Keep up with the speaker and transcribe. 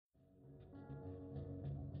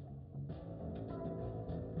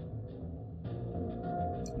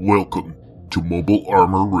Welcome to Mobile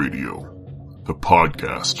Armor Radio, the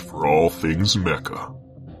podcast for all things mecha.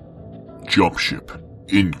 Jump ship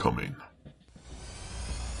incoming.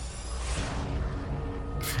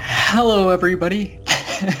 Hello, everybody.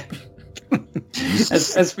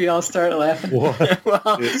 as we all start laughing. Wow,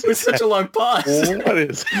 it was such a long pause. What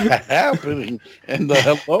is happening? And the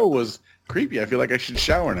hello was creepy. I feel like I should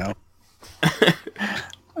shower now.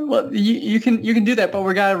 Well, you can do that, but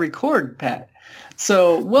we gotta record, Pat.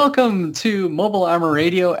 So, welcome to Mobile Armor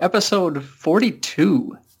Radio, episode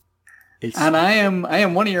 42. And I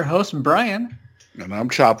am one of your hosts, Brian. And I'm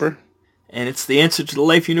Chopper. And it's the answer to the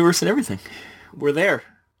life, universe, and everything. We're there.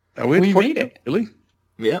 We made it. Really?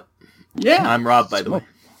 Yep. Yeah. I'm Rob, by the way.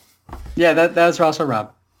 Yeah, that was also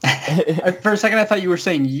Rob. For a second, I thought you were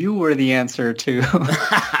saying you were the answer to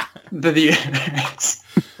the universe.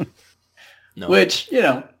 No. Which,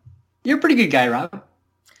 you're a pretty good guy, Rob.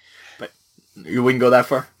 But you wouldn't go that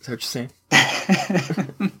far? Is that what you're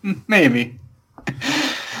saying? Maybe.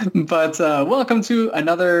 But welcome to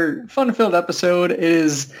another fun-filled episode.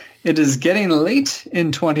 It is getting late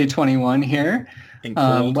in 2021 here. And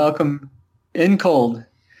cold. Welcome in cold.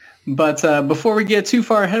 But before we get too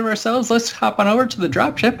far ahead of ourselves, let's hop on over to the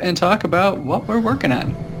dropship and talk about what we're working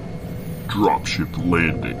on. Dropship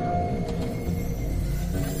landing.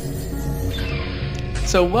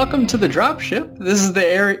 So welcome to the dropship. This is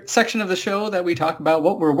the section of the show that we talk about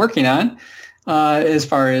what we're working on as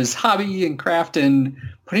far as hobby and craft and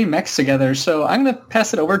putting mechs together. So I'm going to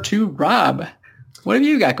pass it over to Rob. What have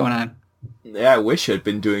you got going on? Yeah, I wish I'd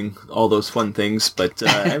been doing all those fun things, but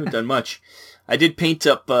I haven't done much. I did paint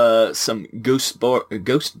up some Ghost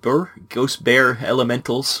Bear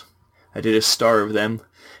elementals. I did a star of them.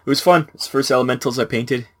 It was fun. It's the first elementals I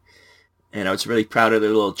painted, and I was really proud of their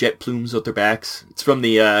little jet plumes with their backs. It's from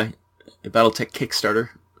the BattleTech Kickstarter,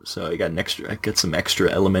 so I got some extra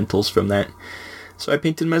elementals from that. So I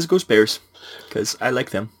painted them as Ghost Bears because I like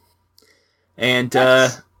them. And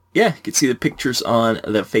nice. Yeah, you can see the pictures on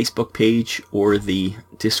the Facebook page or the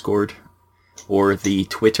Discord or the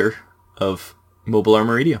Twitter of Mobile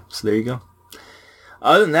Armor Radio. So there you go.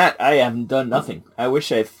 Other than that, I haven't done nothing. I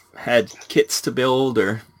wish I had kits to build,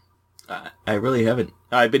 or I really haven't.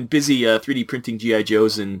 I've been busy 3D printing G.I.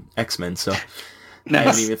 Joes and X-Men, so Nice. I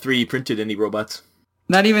haven't even 3D printed any robots.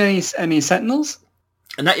 Not even any Sentinels?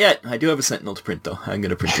 Not yet. I do have a Sentinel to print, though. I'm going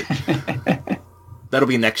to print it. That'll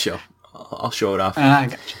be next show. I'll show it off. I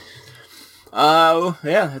gotcha.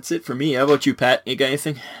 Yeah, that's it for me. How about you, Pat? You got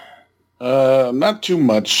anything? Not too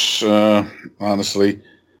much, honestly.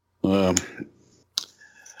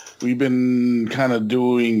 We've been kind of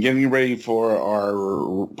getting ready for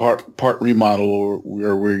our part remodel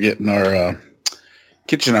where we're getting our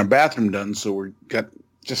kitchen, our bathroom done. So we got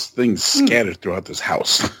just things scattered throughout this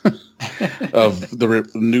house of the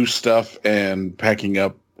new stuff and packing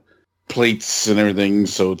up plates and everything.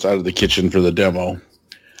 So it's out of the kitchen for the demo.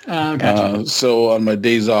 Gotcha. So on my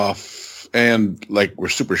days off, and we're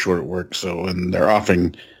super short at work, and they're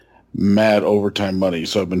offering mad overtime money,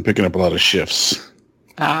 so I've been picking up a lot of shifts.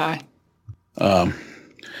 But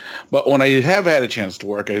when I have had a chance to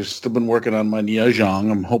work, I've still been working on my Nia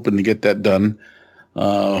Zhang. I'm hoping to get that done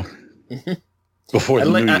before the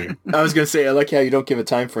new year. I was going to say, I like how you don't give a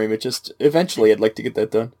time frame. It just, eventually, I'd like to get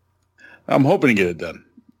that done. I'm hoping to get it done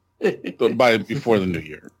before the new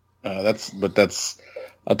year. That's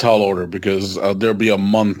a tall order because there'll be a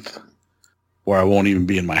month where I won't even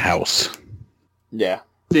be in my house. Yeah.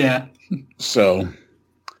 Yeah. So,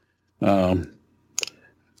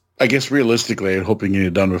 I guess realistically, I'm hoping to get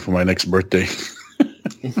it done before my next birthday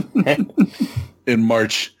in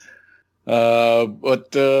March.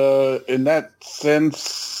 But in that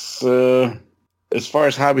sense, as far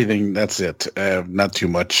as hobby thing, that's it. Not too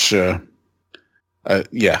much. I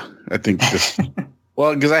think this.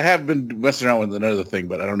 Well, because I have been messing around with another thing,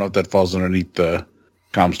 but I don't know if that falls underneath the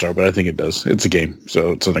Comstar, but I think it does. It's a game,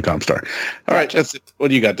 so it's on the Comstar. All right, that's it. What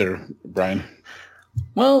do you got there, Brian?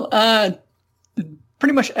 Well,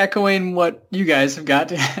 pretty much echoing what you guys have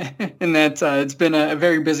got in that it's been a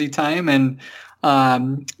very busy time, and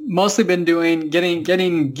mostly been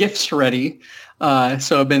getting gifts ready.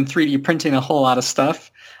 So I've been 3D printing a whole lot of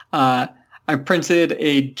stuff. I printed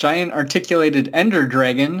a giant articulated Ender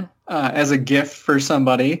Dragon as a gift for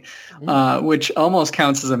somebody, which almost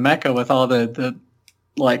counts as a mecha with all the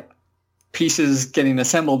pieces getting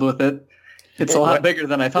assembled with it. It's a lot bigger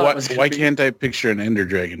than I thought it was going to be. Why can't I picture an Ender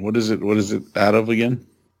Dragon? What is it out of again?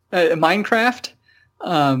 Minecraft.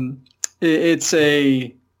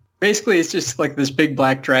 Basically it's just like this big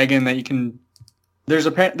black dragon that you can. There's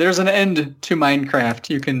an end to Minecraft.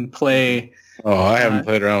 You can play Oh, I haven't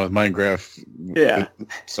played around with Minecraft. Yeah.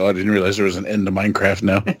 So I didn't realize there was an end to Minecraft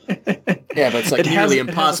now. Yeah, but it's like nearly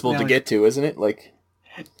impossible to get to, isn't it? Like,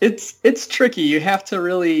 it's tricky. You have to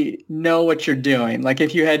really know what you're doing. Like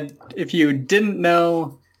if you didn't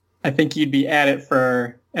know, I think you'd be at it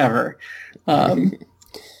forever.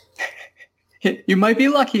 You might be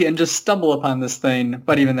lucky and just stumble upon this thing,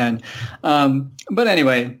 but even then. But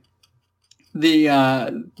anyway,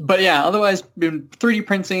 but yeah, otherwise been 3D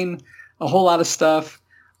printing a whole lot of stuff.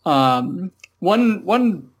 One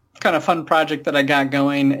kind of fun project that I got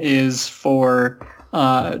going is for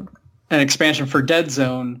an expansion for Dead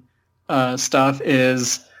Zone stuff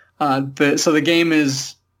is so the game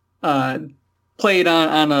is played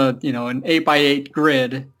on a an 8x8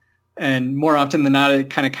 grid, and more often than not it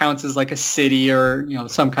kind of counts as like a city or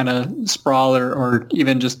some kind of sprawl or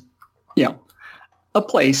even just a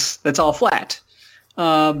place that's all flat.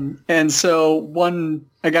 And so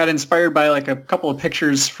I got inspired by like a couple of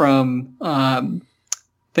pictures from I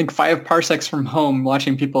think 5 Parsecs from Home,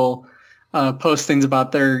 watching people post things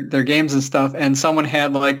about their games and stuff, and someone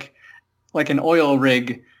had like an oil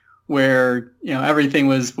rig where everything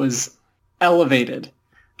was elevated,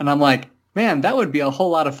 and I'm like, man, that would be a whole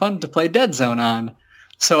lot of fun to play Dead Zone on.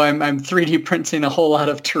 So I'm 3D printing a whole lot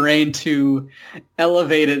of terrain to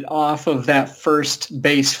elevate it off of that first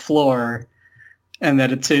base floor, and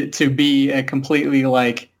that to be a completely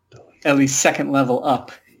like at least second level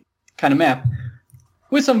up kind of map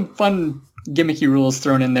with some fun gimmicky rules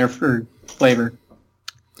thrown in there for flavor.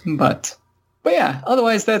 But yeah,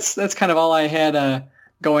 otherwise that's kind of all I had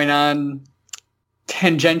going on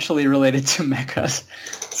tangentially related to mechas.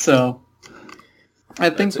 So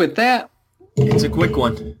I think with that, it's a quick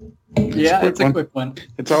one. It's a quick one.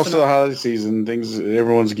 It's also the holiday season.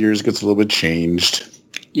 Everyone's gears gets a little bit changed.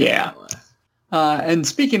 Yeah. And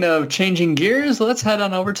speaking of changing gears, let's head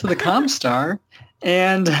on over to the Comstar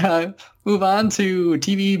and move on to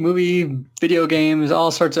TV, movie, video games,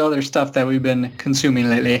 all sorts of other stuff that we've been consuming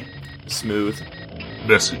lately. Smooth.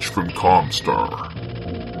 Message from Comstar.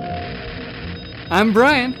 I'm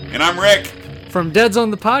Brian. And I'm Rick. From Dead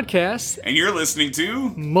Zone the Podcast. And you're listening to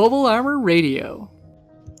Mobile Armor Radio.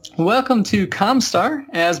 Welcome to Comstar.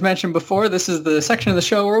 As mentioned before, this is the section of the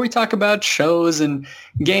show where we talk about shows and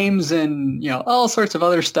games and all sorts of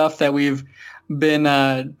other stuff that we've been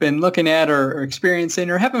looking at or experiencing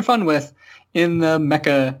or having fun with in the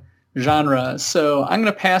mecha genre. So I'm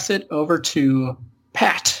going to pass it over to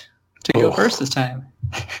Pat to go first this time.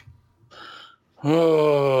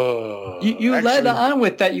 Oh, you led on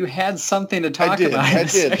with that. You had something to talk about. I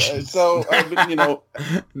did. So that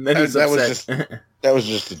was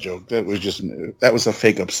just a joke. That was a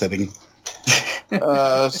fake upsetting.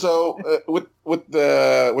 So with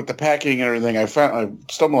the packing and everything, I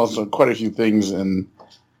stumbled on quite a few things and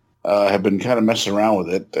have been kind of messing around with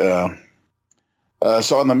it.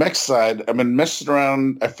 So on the mech side, I've been messing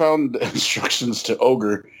around. I found instructions to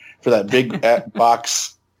Ogre for that big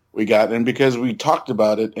box we got, and because we talked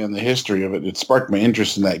about it and the history of it, it sparked my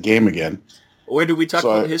interest in that game again. Where did we talk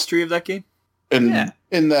about the history of that game? In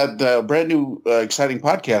that brand new exciting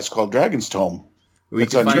podcast called Dragon's Tome.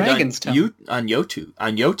 It's on Dragon's Tome on YouTube.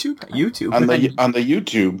 On the YouTube.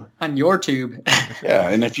 On your tube. Yeah,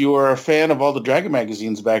 and if you were a fan of all the Dragon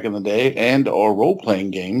magazines back in the day and or role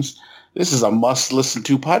playing games, this is a must listen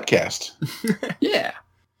to podcast. Yeah.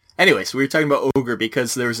 Anyways, we were talking about Ogre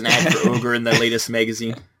because there was an ad for Ogre in the latest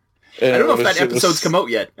magazine. I don't know if that episode's come out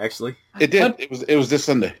yet, actually. It did. It was this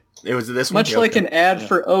Sunday. It was this one? Much like an ad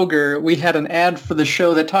for Ogre, we had an ad for the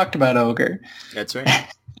show that talked about Ogre. That's right.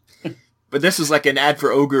 But this was like an ad for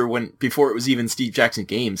Ogre before it was even Steve Jackson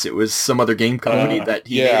Games. It was some other game company that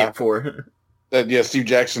he made it for. Steve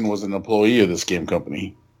Jackson was an employee of this game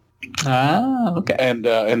company. Ah, okay. And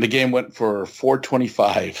the game went for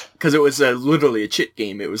 $4.25 because it was literally a chit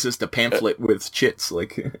game. It was just a pamphlet with chits,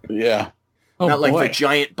 like yeah. Not like the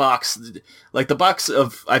giant box, like the box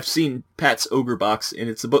of I've seen Pat's Ogre box, and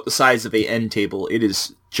it's about the size of a end table. It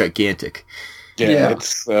is gigantic. Yeah.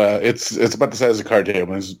 It's about the size of a card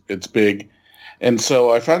table. It's big, and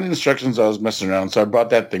so I found the instructions. I was messing around, so I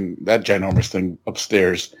brought that ginormous thing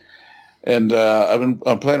upstairs. And I'm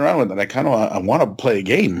playing around with it. I want to play a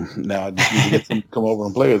game now. I just need to get them to come over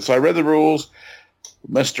and play with it. So I read the rules,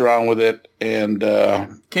 messed around with it, and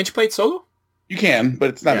can't you play it solo? You can, but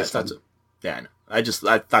it's not as fun. Yeah, I know.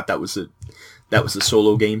 I thought that was a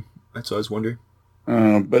solo game. That's what I was wondering.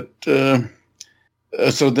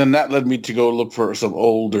 So then that led me to go look for some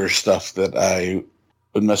older stuff that I've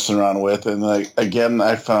been messing around with, and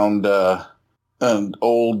I found an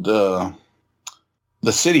old.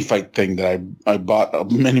 The City Fight thing that I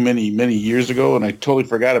bought many years ago, and I totally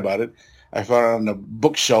forgot about it. I found it on the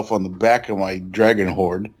bookshelf on the back of my Dragon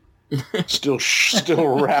Horde, still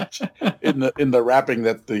wrapped in the wrapping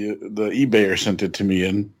that the eBayer sent it to me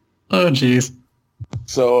in. Oh, jeez.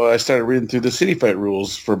 So I started reading through the City Fight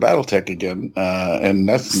rules for BattleTech again, and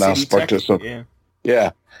that's now sparked us.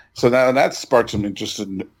 Yeah. So now that sparked some interest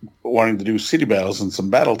in wanting to do city battles and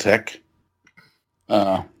some BattleTech.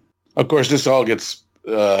 Of course, this all gets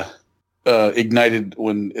ignited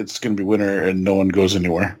when it's going to be winter and no one goes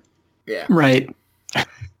anywhere. Yeah. Right.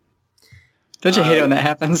 Don't you hate it when that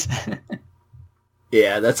happens?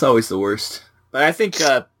 Yeah, that's always the worst. But I think,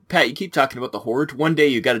 Pat, you keep talking about the Horde. One day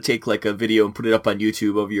you got to take like a video and put it up on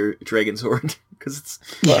YouTube of your Dragon's Horde because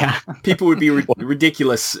people would be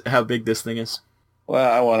ridiculous how big this thing is.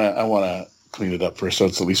 Well, I wanna clean it up first so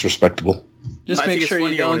it's at least respectable. Just make sure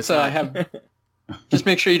you don't Just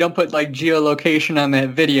make sure you don't put like geolocation on that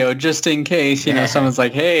video, just in case someone's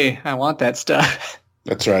like, "Hey, I want that stuff."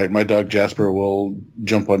 That's right. My dog Jasper will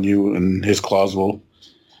jump on you, and his claws will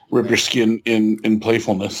rip your skin in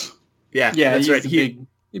playfulness. Yeah, that's right.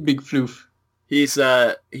 Big floof. He's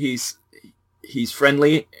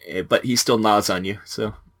friendly, but he still gnaws on you.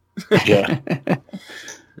 So yeah.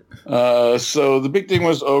 So the big thing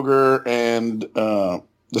was Ogre and the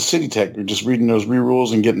City Tech. We're just reading those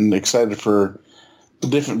re-rules and getting excited for the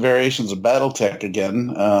different variations of BattleTech again.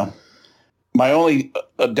 My only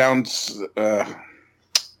I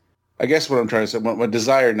guess what I'm trying to say, my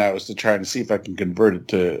desire now is to try and see if I can convert it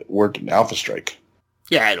to work in Alpha Strike.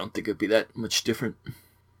 Yeah, I don't think it'd be that much different.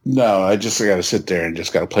 No, I just got to sit there and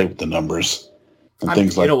just got to play with the numbers and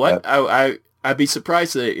things like that. You know what? I'd be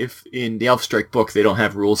surprised if in the Alpha Strike book they don't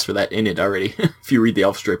have rules for that in it already. If you read the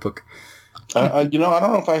Alpha Strike book, I don't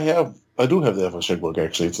know if I have. I do have the Alpha Strike book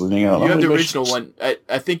actually. It's leaning out. You have the original one. I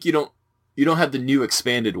think you don't have the new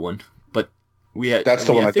expanded one, but we had. That's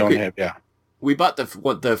the one I don't have. Yeah. We bought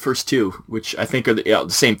the first two, which I think are the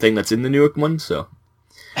same thing that's in the new one. So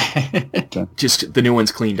just the new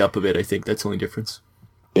one's cleaned up a bit. I think that's the only difference.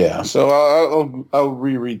 Yeah. So I'll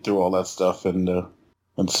reread through all that stuff and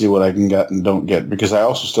see what I can get and don't get, because I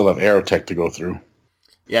also still have Aerotech to go through.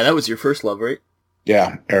 Yeah, that was your first love, right?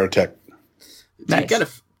 Yeah, Aerotech. Nice. You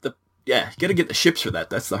gotta get the ships for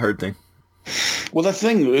that. That's the hard thing. Well, the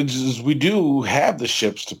thing is we do have the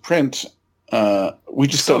ships to print. We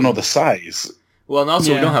just don't know the size. Well, and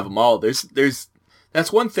also we don't have them all. There's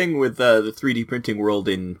that's one thing with the 3D printing world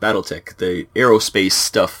in BattleTech. The aerospace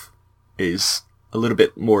stuff is a little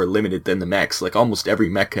bit more limited than the mechs. Like almost every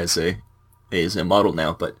mech is a model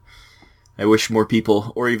now, but I wish more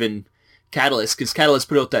people, or even Catalyst, because Catalyst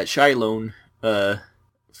put out that Shylone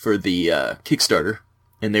for the Kickstarter,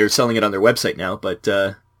 and they're selling it on their website now. But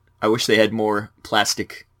I wish they had more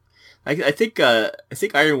plastic. I think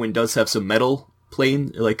Ironwind does have some metal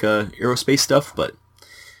plane, like aerospace stuff, but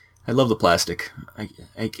I love the plastic. I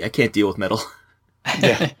can't deal with metal.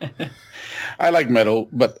 Yeah, I like metal,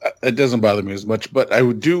 but it doesn't bother me as much. But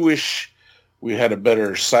I do wish we had a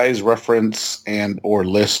better size reference and or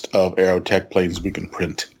list of Aerotech planes we can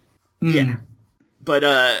print. Yeah, but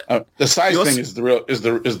the size thing is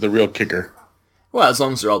the real kicker. Well, as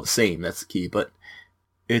long as they're all the same, that's the key. But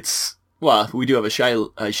we do have a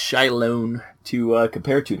Shylone to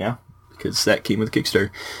compare to now, because that came with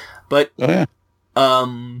Kickstarter. But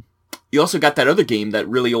you also got that other game, that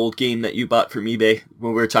really old game that you bought from eBay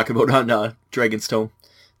when we were talking about on Dragon's Tome.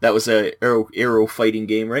 That was a aero fighting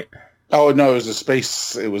game, right? Oh no, it was a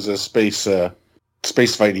space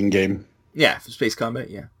fighting game. Yeah, for space combat.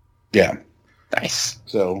 Yeah. Yeah. Nice.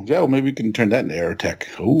 So yeah, well, maybe we can turn that into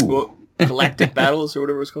Aerotech. Ooh. Well, Galactic Battles or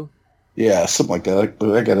whatever it's called. Yeah, something like that.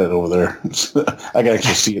 I got it over there. I can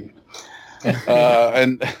actually see it.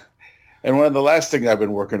 And one of the last things I've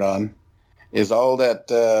been working on is all that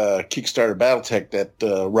Kickstarter BattleTech that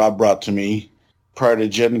Rob brought to me prior to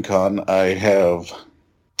Gen Con. I have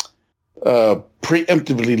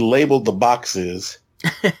preemptively labeled the boxes,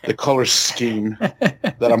 the color scheme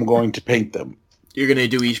that I'm going to paint them. You're going to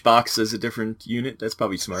do each box as a different unit? That's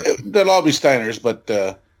probably smart. They'll all be Steiners, but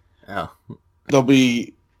they'll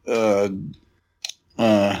be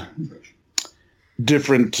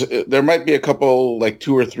different. There might be a couple, like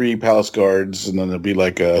 2 or 3 Palace Guards, and then there'll be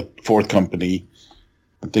like a 4th company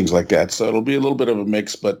and things like that. So it'll be a little bit of a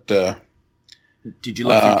mix, but did you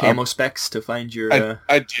look through camo specs to find your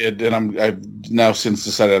I did, and I've now since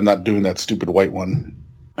decided I'm not doing that stupid white one.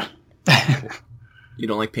 You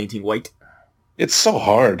don't like painting white? It's so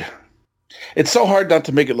hard. It's so hard not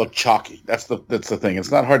to make it look chalky. That's the thing. It's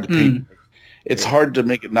not hard to paint. It's hard to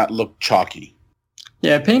make it not look chalky.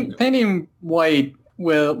 Yeah, painting white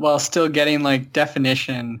while still getting like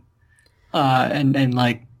definition and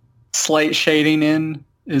like slight shading in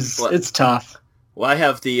it's tough. Well, I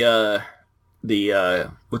have the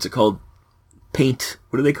what's it called? Paint.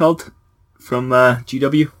 What are they called? From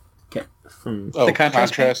GW? From the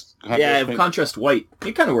contrast. Yeah, I have contrast white.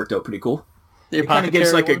 It kind of worked out pretty cool. The kind of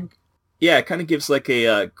gives one? it kind of gives like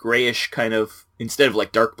a grayish kind of, instead of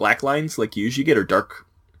like dark black lines like you usually get, or dark,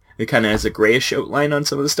 it kind of has a grayish outline on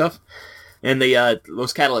some of the stuff. And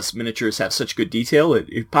those Catalyst miniatures have such good detail,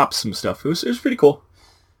 it pops some stuff. It was pretty cool.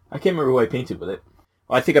 I can't remember what I painted with it.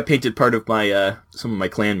 Well, I think I painted part of my some of my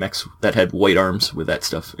clan mechs that had white arms with that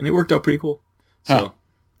stuff, and it worked out pretty cool. So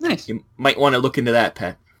nice. You might want to look into that,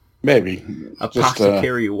 Pat. Maybe.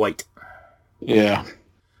 Apothecary white. Yeah.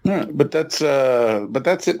 But that's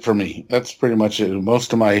it for me. That's pretty much it.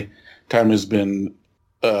 Most of my time has been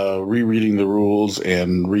rereading the rules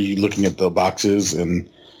and re-looking at the boxes and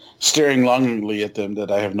staring longingly at them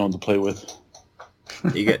that I have known to play with.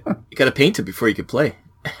 You got to paint it before you can play.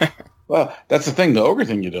 Well, that's the thing. The ogre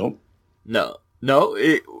thing, you don't. No.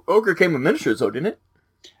 Ogre came with miniatures, though, didn't it?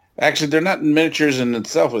 Actually, they're not miniatures in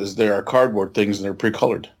itself. There are cardboard things, and they're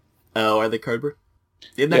pre-colored. Oh, are they cardboard?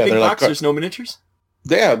 In that big box, there's no miniatures?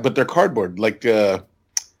 Yeah, but they're cardboard, like the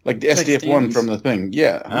SDF one from the thing.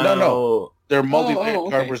 Yeah, no, they're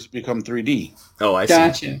multi-layered cardboards that become 3D. Oh, I see.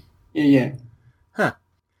 Gotcha. Yeah. Huh.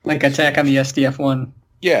 Like Attack on the SDF one.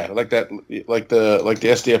 Yeah, like that, like the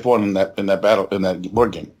SDF one in that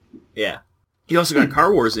board game. Yeah. You also got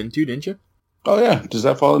Car Wars in too, didn't you? Oh yeah. Does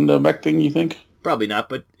that fall into the mech thing, you think? Probably not,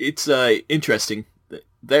 but it's interesting.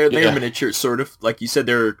 They're miniatures, sort of. Like you said,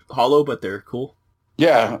 they're hollow, but they're cool.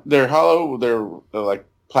 Yeah, they're hollow. They're like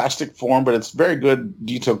plastic form, but it's very good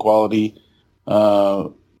detail quality.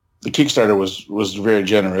 The Kickstarter was very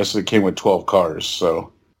generous. It came with 12 cars,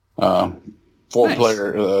 so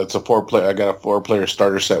 4-player. It's a 4-player. I got a 4-player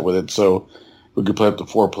starter set with it, so we could play up to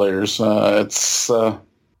 4 players. It's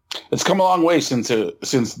come a long way since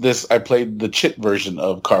this. I played the chit version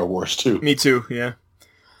of Car Wars too. Me too. Yeah.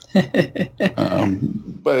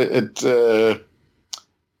 But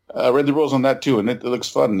I read the rules on that too, and it looks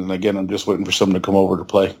fun. And again, I'm just waiting for someone to come over to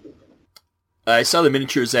play. I saw the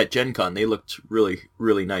miniatures at Gen Con. They looked really,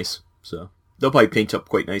 really nice. So they'll probably paint up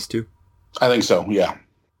quite nice too. I think so, yeah.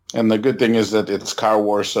 And the good thing is that it's Car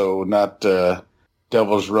Wars, so not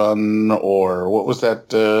Devil's Run or what was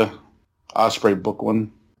that Osprey book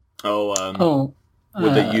one?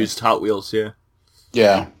 With the used Hot Wheels, yeah.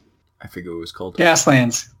 Yeah. I forget what it was called.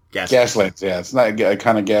 Gaslands. Gaslands, yeah. It's not a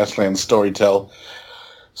kind of Gaslands storytell.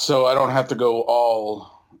 So I don't have to go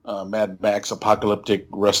all Mad Max, apocalyptic,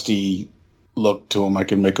 rusty look to them. I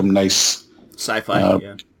can make them nice. Sci-fi,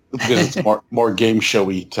 yeah. Because it's more game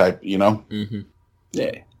showy type, you know? Mm-hmm.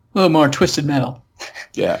 Yeah. A little more Twisted Metal.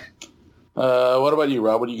 Yeah. What about you,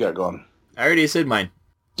 Rob? What do you got going? I already said mine.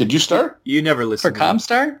 Did you start? You never listened. For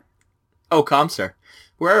Comstar? Oh, Comstar.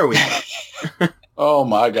 Where are we? Oh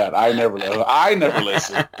my God! I never listen. I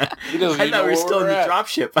thought we were still in the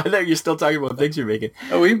dropship. I thought you were still talking about things you're making.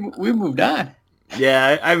 Oh, we moved on.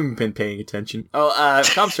 Yeah, I haven't been paying attention. Oh,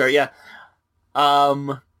 Comstar, yeah.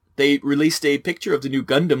 They released a picture of the new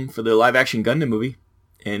Gundam for the live-action Gundam movie,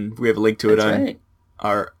 and we have a link to it on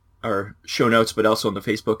our show notes, but also on the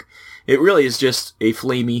Facebook. It really is just a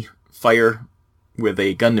flamey fire with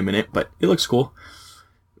a Gundam in it, but it looks cool.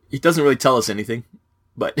 It doesn't really tell us anything,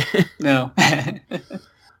 but no.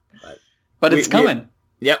 But it's coming.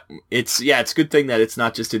 Yep. It's a good thing that it's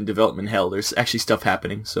not just in development hell. There's actually stuff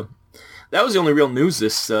happening. So that was the only real news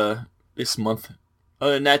this month.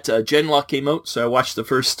 Other than that, Genlock came out, so I watched the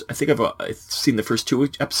first. I think I've seen the first 2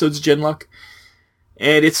 episodes of Genlock,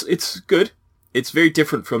 and it's good. It's very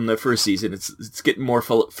different from the first season. It's getting more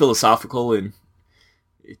philosophical, and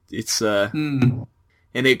it's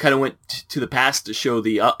and it kind of went to the past to show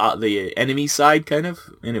the enemy side, kind of,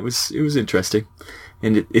 and it was interesting,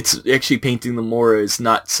 and it's actually painting them more as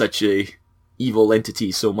not such a evil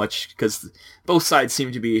entity so much, because both sides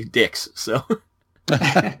seem to be dicks, so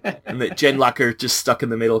and that Genlock are just stuck in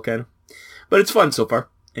the middle, kind of, but it's fun so far,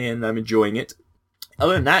 and I'm enjoying it.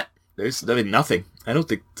 Other than that, there's nothing. I don't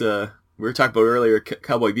think we were talking about earlier.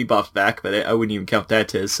 Cowboy Bebop's back, but I wouldn't even count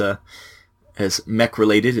that as mech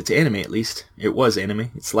related. It's anime, at least. It was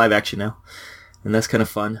anime. It's live action now, and that's kind of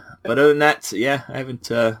fun. But other than that, yeah, I haven't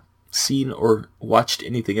seen or watched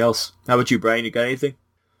anything else. How about you, Brian? You got anything?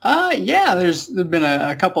 Yeah, there's been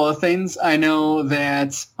a couple of things. I know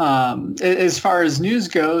that as far as news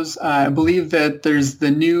goes, I believe that there's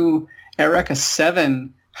the new Eureka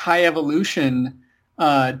 7 High Evolution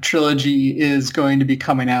trilogy is going to be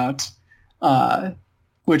coming out,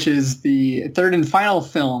 which is the third and final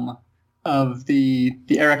film of the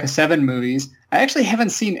Eureka 7 movies. I actually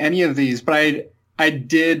haven't seen any of these, but I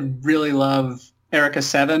did really love Erica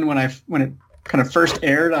 7 when it kind of first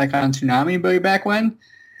aired like on Toonami way back when.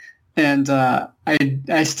 And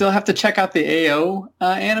I still have to check out the AO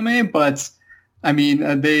anime, but I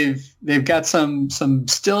mean they've got some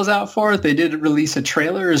stills out for it. They did release a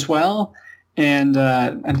trailer as well, and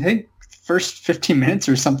I think first 15 minutes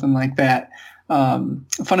or something like that.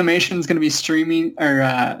 Funimation is going to be screening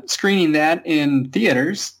that in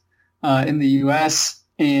theaters in the U.S.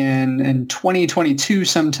 in 2022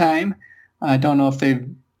 sometime. I don't know if they've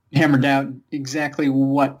hammered out exactly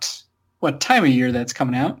what time of year that's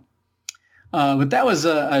coming out. But that was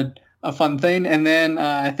a fun thing. And then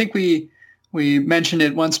I think we mentioned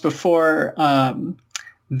it once before.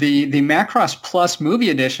 The Macross Plus movie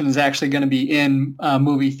edition is actually going to be in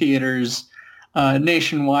movie theaters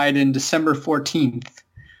nationwide in December 14th.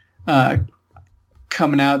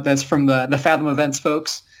 Coming out. That's from the Fathom Events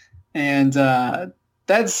folks. And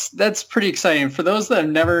that's pretty exciting. For those that have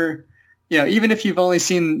never, even if you've only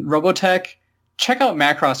seen Robotech, check out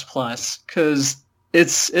Macross Plus because it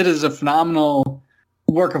is a phenomenal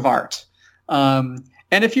work of art. And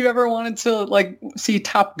if you ever wanted to see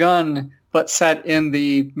Top Gun but set in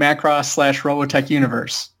the Macross/Robotech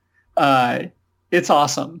universe, it's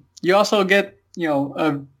awesome. You also get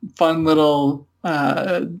a fun little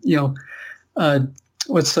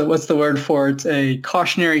what's the word for it? A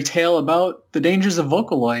cautionary tale about the dangers of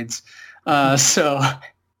Vocaloids. So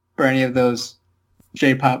for any of those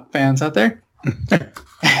J-pop fans out there.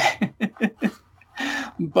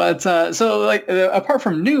 But apart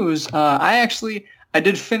from news, I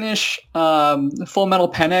did finish Full Metal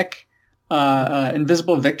Panic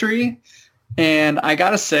Invisible Victory, and I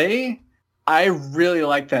gotta say, I really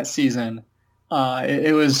liked that season.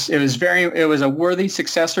 It was a worthy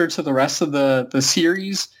successor to the rest of the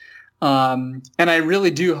series, and I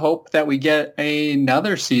really do hope that we get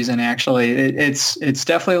another season. Actually, it's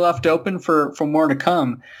definitely left open for more to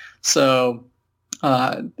come. So.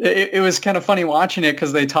 It was kind of funny watching it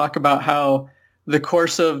because they talk about how the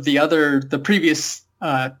course of the previous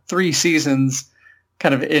 3 seasons,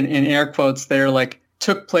 kind of in air quotes there,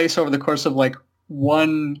 took place over the course of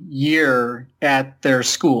 1 year at their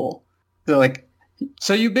school. They're like,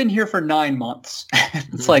 so you've been here for 9 months.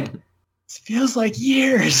 It's it feels like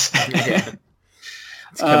years. Yeah.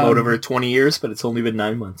 It's come out over 20 years, but it's only been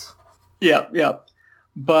 9 months. Yep.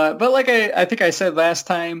 But like I think I said last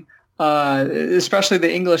time, especially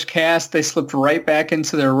the English cast, they slipped right back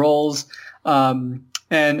into their roles. And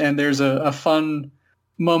there's a fun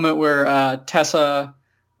moment where Tessa,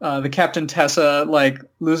 the Captain Tessa,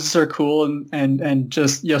 loses her cool and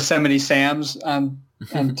just Yosemite Sam's and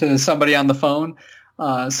to somebody on the phone.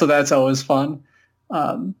 So that's always fun.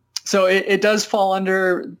 So it does fall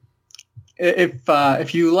under,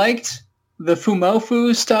 if you liked the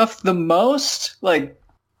Fumofu stuff the most,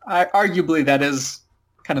 arguably that is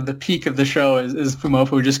kind of the peak of the show is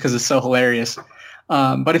Fumofu, just because it's so hilarious.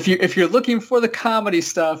 But if you're looking for the comedy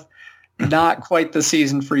stuff, not quite the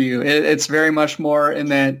season for you. It's very much more in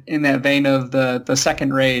that vein of the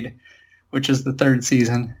second raid, which is the 3rd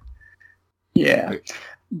season. Yeah,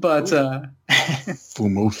 but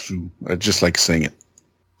Fumofu. I just like saying it.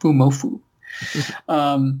 Fumofu.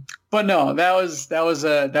 But no, that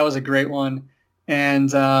was a great one, and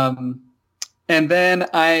then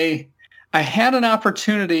I had an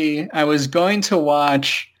opportunity. I was going to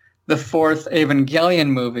watch the 4th Evangelion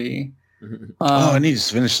movie. I need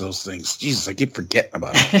to finish those things. Jesus, I keep forgetting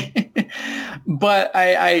about it. But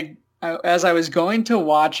I, as I was going to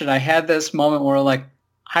watch it, I had this moment where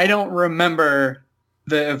I don't remember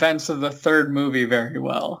the events of the 3rd movie very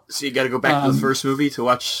well. So you got to go back to the first movie to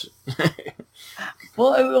watch.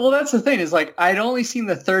 Well, that's the thing is I'd only seen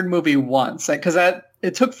the 3rd movie once because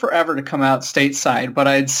it took forever to come out stateside, but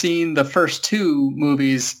I'd seen the first 2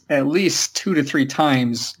 movies at least 2 to 3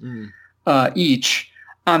 times each,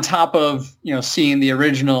 on top of seeing the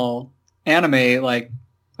original anime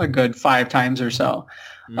a good 5 times or so.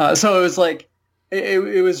 So it was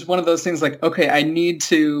it was one of those things okay, I need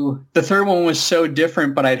to. The 3rd one was so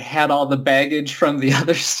different, but I'd had all the baggage from the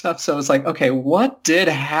other stuff, so it's okay, what did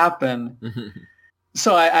happen?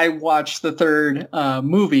 So I watched the 3rd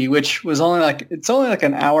movie, which was only it's only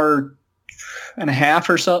an hour and a half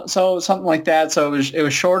or so something like that. So it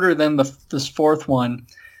was shorter than this 4th one,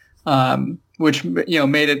 which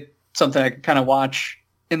made it something I could kind of watch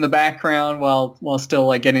in the background while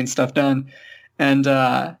still getting stuff done. And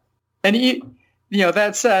that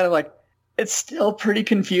said, it's still pretty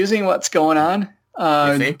confusing what's going on.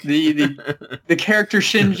 The character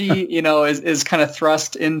Shinji, is kind of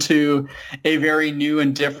thrust into a very new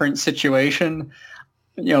and different situation,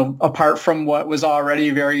 apart from what was already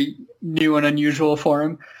very new and unusual for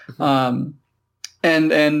him.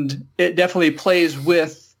 and it definitely plays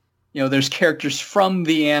with, there's characters from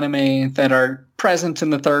the anime that are present in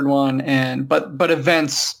the third one, but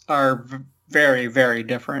events are very, very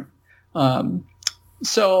different.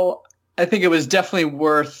 So I think it was definitely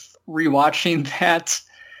worth rewatching that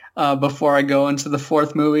before I go into the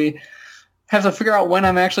fourth movie. Have to figure out when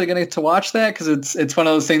I'm actually going to get to watch that, because it's one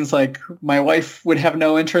of those things like my wife would have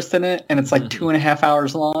no interest in it, and it's like 2.5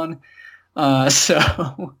 hours long.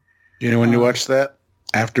 So you know when you watch that?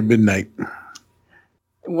 After midnight.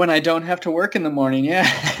 When I don't have to work in the morning,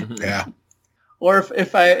 yeah. Yeah. Or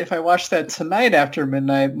if I watch that tonight after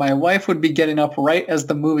midnight, my wife would be getting up right as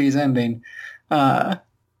the movie's ending.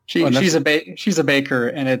 She's a baker,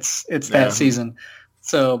 and it's that season.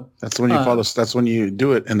 So that's when you that's when you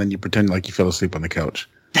do it, and then you pretend like you fell asleep on the couch.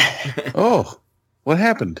 Oh, what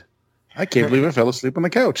happened? I can't believe I fell asleep on the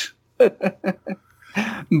couch. But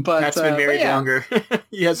Pat's been married longer.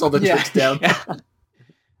 He has all the tricks down. Yeah.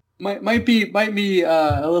 Might be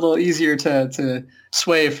a little easier to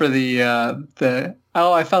sway for the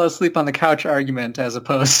I fell asleep on the couch argument, as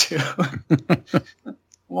opposed to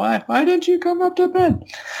why didn't you come up to bed?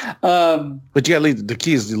 But you gotta leave the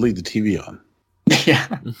key is to leave the TV on.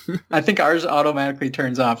 Yeah, I think ours automatically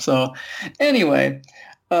turns off. So anyway,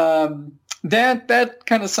 that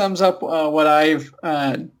kind of sums up what I've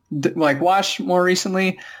watched more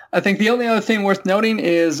recently. I think the only other thing worth noting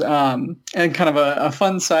is, and kind of a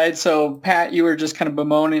fun side. So Pat, you were just kind of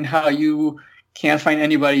bemoaning how you can't find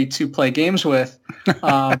anybody to play games with.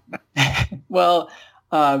 Well,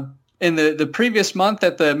 in the previous month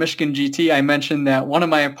at the Michigan GT, I mentioned that one of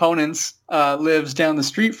my opponents lives down the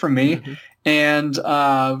street from me. Mm-hmm. And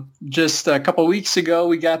just a couple weeks ago,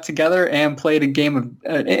 we got together and played a game of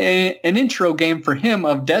an intro game for him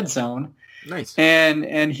of Dead Zone. Nice.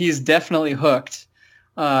 And he's definitely hooked.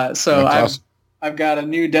 So I've got a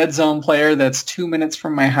new Dead Zone player that's 2 minutes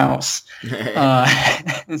from my house.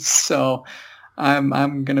 So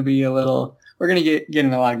I'm gonna be we're gonna get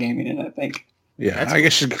in a lot of gaming in it, I think. Yeah, I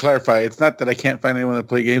guess I should clarify. It's not that I can't find anyone to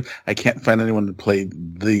play games. I can't find anyone to play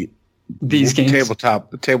these games,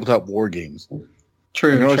 tabletop war games.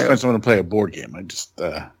 True. I can always find someone to play a board game. I just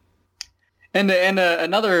and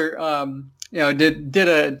another did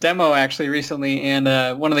a demo actually recently,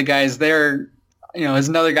 and one of the guys there, is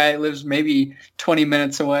another guy that lives maybe 20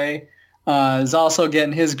 minutes away, is also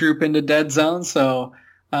getting his group into Dead Zone. So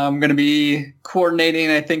I'm going to be coordinating,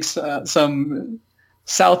 I think, some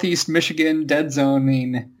Southeast Michigan Dead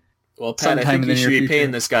Zoning. Well, Pat, I think you should be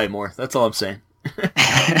paying this guy more. That's all I'm saying.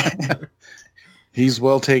 He's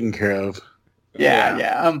well taken care of.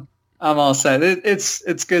 Yeah. I'm all set.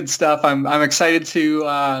 It's good stuff. I'm excited to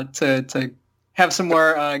have some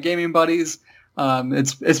more gaming buddies.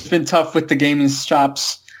 It's been tough with the gaming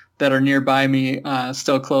shops that are nearby me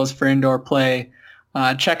still closed for indoor play.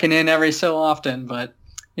 Checking in every so often, but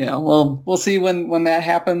we'll see when that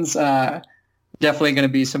happens. Definitely going to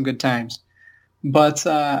be some good times. But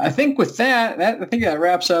I think with that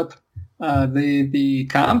wraps up the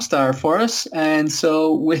Comstar for us. And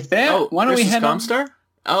so with that, why don't we head Comstar?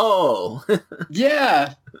 Oh,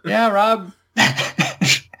 yeah, Rob.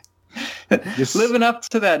 Living up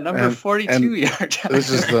to that number 42 yard. This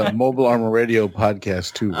is the Mobile Armor Radio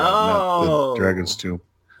podcast too, not the Dragons 2.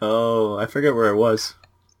 Oh, I forget where it was.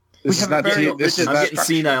 This is not. I'm getting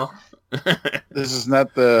senile. This is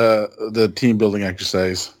not the team building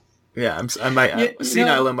exercise. Yeah, I'm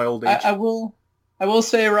senile in my old age. I will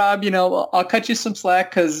say, Rob, I'll cut you some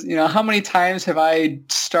slack because, how many times have I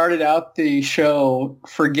started out the show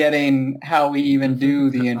forgetting how we even do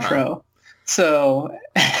the intro? So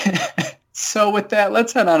with that,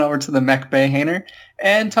 let's head on over to the Mech Bay Hangar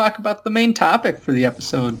and talk about the main topic for the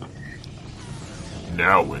episode.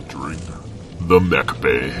 Now entering the Mech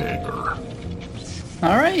Bay Hangar.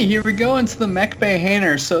 All right, here we go into the Mech Bay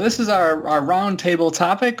Hangar. So this is our roundtable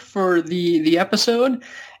topic for the episode.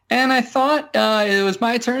 And I thought it was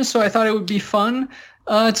my turn, so I thought it would be fun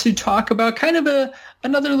to talk about kind of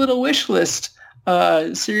another little wish list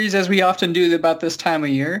series, as we often do about this time of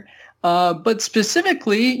year. But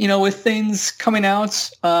specifically, with things coming out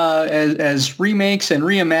as remakes and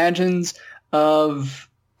reimagines of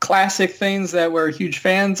classic things that we're huge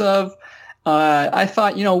fans of, I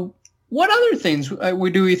thought, what other things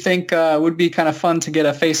do we think would be kind of fun to get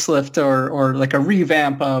a facelift or like a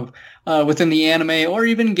revamp of within the anime or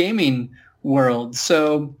even gaming world?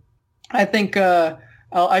 So I think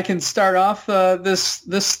I can start off this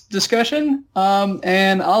discussion,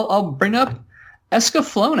 and I'll bring up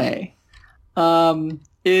Escaflowne.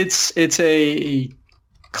 It's a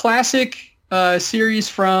classic series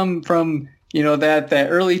from that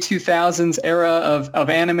early 2000s era of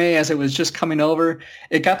anime as it was just coming over.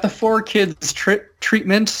 It got the 4Kids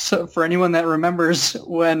treatment. So for anyone that remembers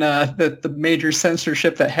when the major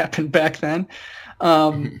censorship that happened back then,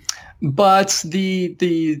 but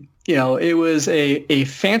it was a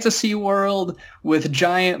fantasy world with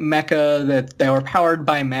giant mecha that were powered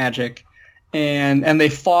by magic, and they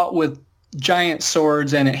fought with giant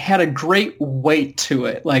swords, and it had a great weight to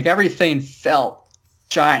it. Like everything felt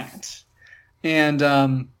giant. And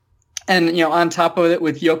on top of it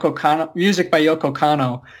with Yoko Kanno, music by Yoko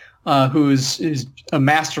Kanno, who's a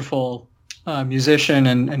masterful musician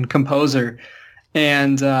and composer.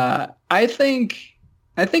 And I think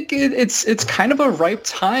it's kind of a ripe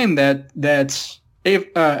time that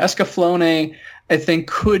Escaflowne, I think,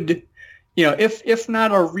 could, if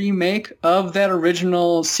not a remake of that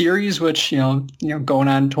original series, which going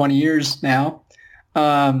on 20 years now,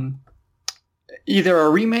 either a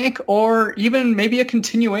remake or even maybe a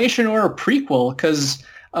continuation or a prequel, because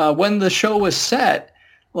when the show was set,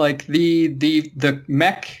 like the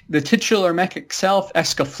mech, the titular mech itself,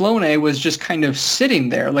 Escaflowne, was just kind of sitting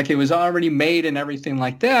there, like it was already made and everything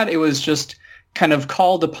like that. It was just kind of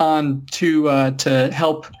called upon to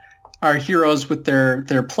help our heroes with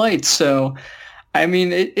their plight. So, I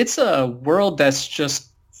mean, it's a world that's just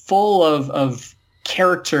full of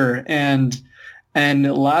character and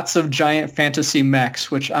lots of giant fantasy mechs,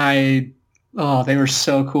 which they were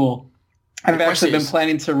so cool. I've actually been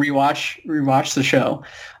planning to rewatch the show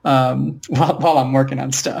while I'm working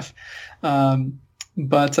on stuff.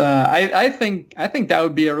 But I think that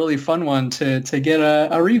would be a really fun one to get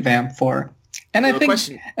a revamp for. And I think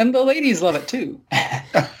and the ladies love it too.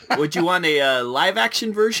 Would you want a live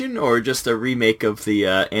action version or just a remake of the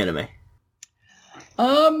anime? That's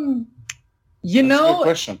a good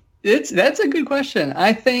question. That's a good question.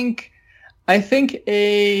 I think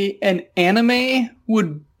an anime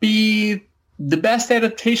would be the best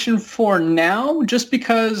adaptation for now, just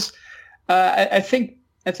because I think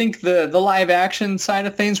the live action side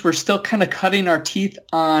of things, we're still kind of cutting our teeth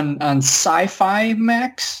on sci-fi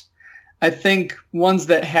mechs. I think ones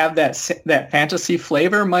that have that fantasy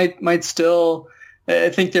flavor might still. I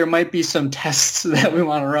think there might be some tests that we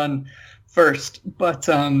want to run first, but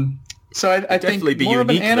so I think be more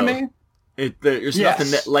unique, of an anime. There's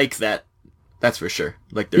nothing like that. That's for sure.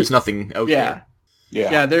 Like there's nothing out there.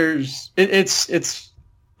 Yeah. There's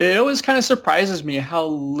it always kind of surprises me how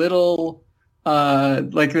little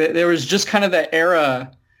there was just kind of that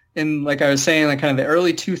era in, like I was saying, like kind of the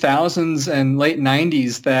early 2000s and late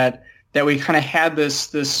 90s that we kind of had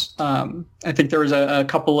this. I think there was a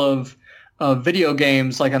couple of video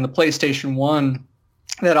games like on the PlayStation 1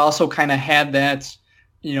 that also kind of had that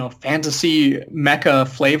fantasy mecha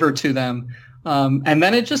flavor to them. And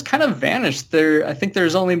then it just kind of vanished. I think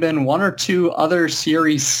there's only been one or two other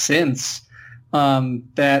series since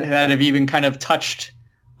that have even kind of touched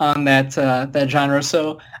on that genre.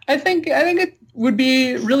 So I think it would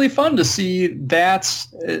be really fun to see that,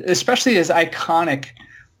 especially as iconic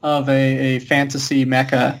of a fantasy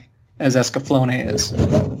mecha as Escaflowne is.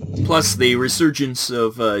 Plus, the resurgence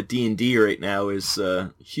of D&D right now is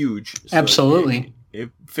huge. So absolutely. It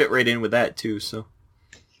fit right in with that too. So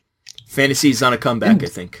fantasy's on a comeback, I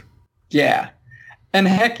think. Yeah, and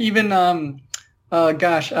heck, even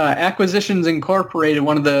Acquisitions Incorporated,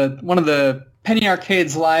 one of the Penny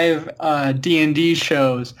Arcade's live D&D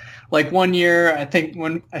shows. Like one year, I think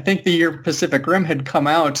the year Pacific Rim had come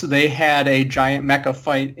out, they had a giant mecha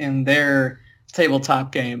fight in their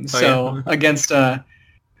tabletop game. Against I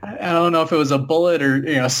don't know if it was a bullet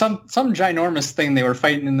or some ginormous thing they were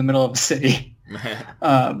fighting in the middle of a city.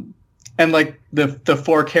 And like the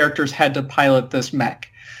four characters had to pilot this mech.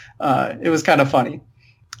 It was kind of funny.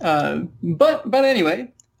 But anyway,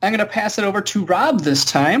 I'm going to pass it over to Rob this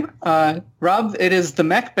time. Rob, it is the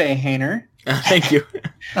Mech Bay Hainer. Thank you.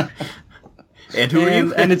 And who are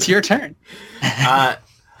you? And it's your turn. Hi,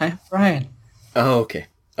 Brian. Oh, okay.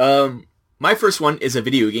 My first one is a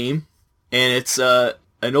video game, and it's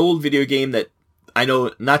an old video game that I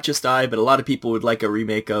know not just I, but a lot of people would like a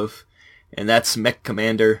remake of, and that's Mech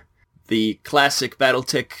Commander, the classic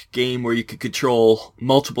BattleTech game where you could control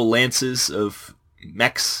multiple lances of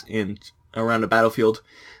mechs around a battlefield.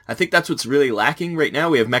 I think that's what's really lacking right now.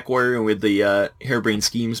 We have MechWarrior with the Harebrained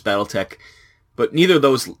Schemes BattleTech, but neither of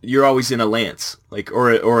those, you're always in a lance,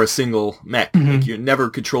 or a single mech. Mm-hmm. Like you're never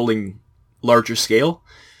controlling larger scale,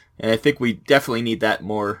 and I think we definitely need that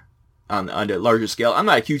more on a larger scale. I'm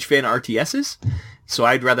not a huge fan of RTSs, so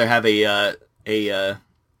I'd rather have a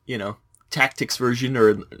tactics version,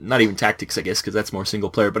 or not even tactics, I guess, because that's more single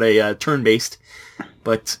player, but a turn-based.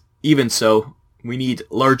 But even so, We need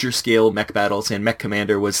larger scale mech battles, and Mech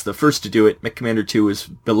Commander was the first to do it. Mech Commander 2 is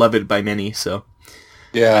beloved by many, so...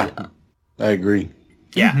 Yeah, I agree.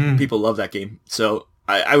 Yeah, people love that game. So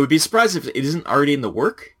I would be surprised if it isn't already in the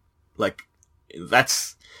work. Like,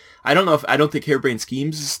 that's... I don't think Harebrained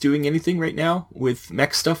Schemes is doing anything right now with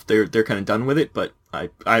mech stuff. They're kind of done with it, but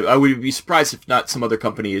I would be surprised if not some other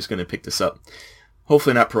company is going to pick this up.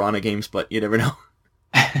 Hopefully not Piranha Games, but you never know.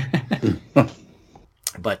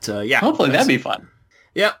 But, yeah. Hopefully that'd be fun.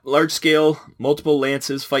 Yeah, large scale, multiple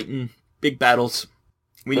lances, fighting big battles.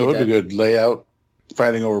 We need That would that. be good. Layout,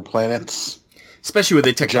 fighting over planets. Especially with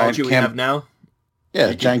the technology Giant we have now.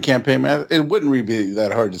 Yeah, giant campaign map. It wouldn't really be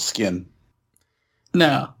that hard to skin.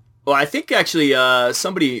 No. Well, I think actually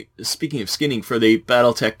somebody, speaking of skinning for the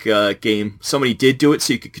Battletech game, somebody did do it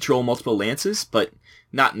so you could control multiple lances, but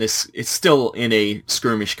not in this. It's still in a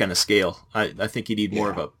skirmish kind of scale. I think you need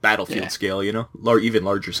more of a battlefield scale, you know, even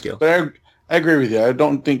larger scale. But I agree with you. I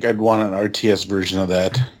don't think I'd want an RTS version of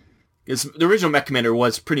that. Because the original Mech Commander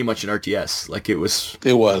was pretty much an RTS. Like, it was...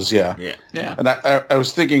 It was, yeah. Yeah. And I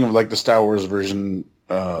was thinking of like the Star Wars version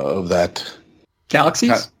of that.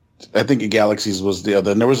 Galaxies? I think Galaxies was the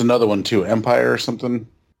other. And there was another one too, Empire or something.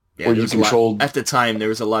 Yeah, where there you was a lot- controlled... At the time, there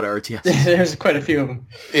was a lot of RTS. There's quite a few of them.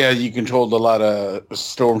 Yeah, you controlled a lot of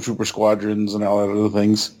Stormtrooper squadrons and all that other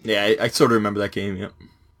things. Yeah, I sort of remember that game, yeah.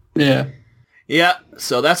 Yeah. Yeah,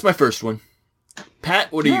 so that's my first one.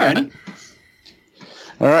 Pat, what do you got? Alrighty.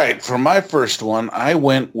 All right, for my first one, I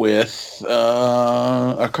went with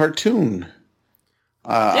a cartoon.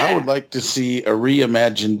 I would like to see a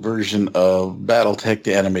reimagined version of BattleTech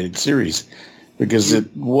the animated series because it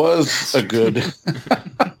was a good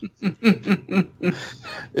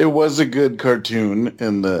it was a good cartoon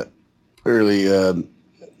in the early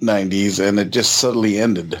 90s, and it just suddenly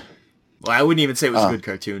ended. Well, I wouldn't even say it was a good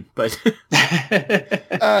cartoon, but For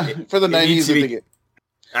the 90s,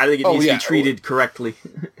 I think it needs to be treated correctly.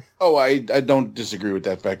 Oh, I don't disagree with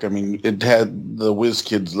that fact. I mean, it had the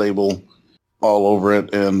WizKids label all over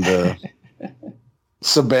it, and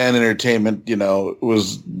Saban Entertainment, you know,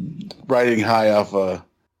 was riding high off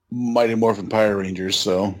Mighty Morphin Power Rangers.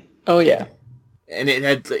 So, Oh, yeah. And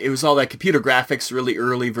it was all that computer graphics, really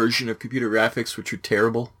early version of computer graphics, which were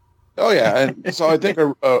terrible. oh yeah, and so I think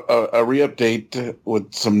a re-update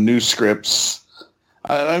with some new scripts.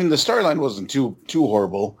 I mean, the storyline wasn't too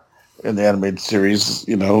horrible in the animated series,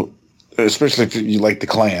 you know, especially if you like the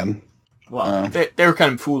Klan. Well, they were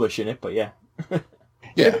kind of foolish in it, but yeah.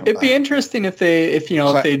 Yeah, It'd be interesting if they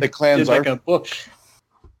the clans did like are a book.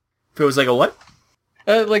 If it was like a what?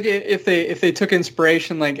 Like if they took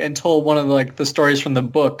inspiration like and told one of like the stories from the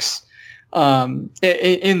books in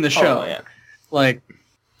the show, Oh, yeah. like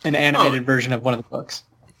an animated version of one of the books.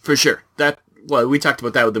 For sure. We talked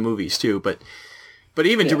about that with the movies too, but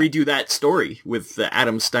even to redo that story with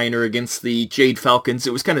Adam Steiner against the Jade Falcons,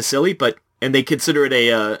 it was kind of silly, and they consider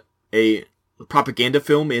it a propaganda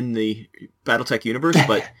film in the BattleTech universe,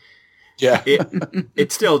 but yeah,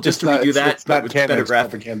 it's still just to redo that, but with better graphics.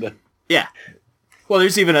 propaganda. Yeah. Well,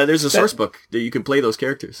 there's a source book that you can play those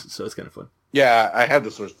characters, so it's kind of fun. Yeah, I have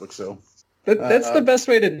the source book, so. That's the best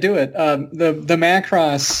way to do it. The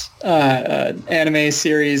Macross anime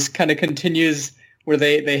series kind of continues where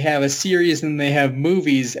they have a series and they have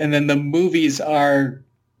movies, and then the movies are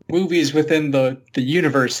movies within the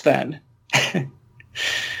universe then.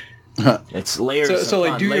 It's layers. So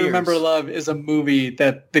like, upon Do You layers. Remember Love is a movie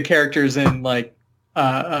that the characters in like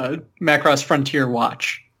Macross Frontier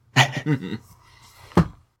watch.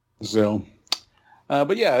 So,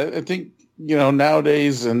 but yeah, I think, you know,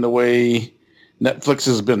 nowadays and the way Netflix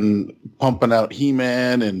has been pumping out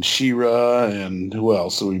He-Man and She-Ra and who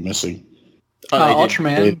else are we missing?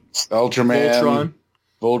 Ultraman. Ultraman.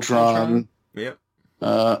 Voltron. Yep.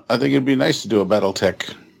 I think it'd be nice to do a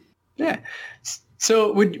BattleTech. Yeah.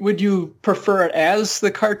 So would you prefer it as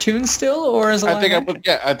the cartoon still, or as a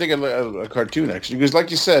I think a cartoon actually, because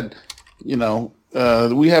like you said, you know,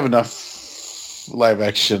 we have enough live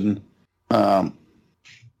action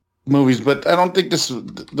movies, but I don't think this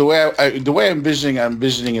the way I'm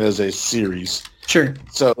envisioning it as a series. Sure.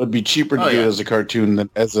 So it'd be cheaper to do it as a cartoon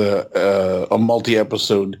than as a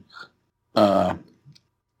multi-episode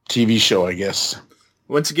TV show, I guess.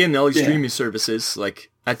 Once again, all these streaming services,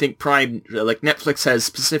 like I think Prime, like Netflix has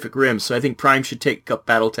Pacific Rim, so I think Prime should take up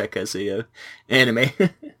BattleTech as a anime.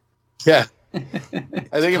 Yeah. I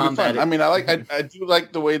think it'd be fun. I mean, I do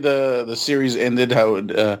like the way the series ended, how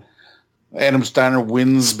Adam Steiner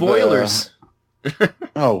wins. Spoilers.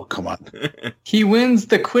 Oh, come on. He wins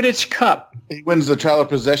the Quidditch Cup. He wins the trial of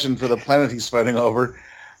possession for the planet he's fighting over,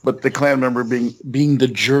 but the clan member being the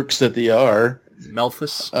jerks that they are.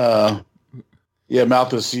 Malthus. Yeah,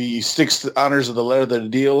 Malthus, he sticks to honors of the letter of the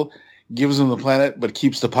deal, gives them the planet, but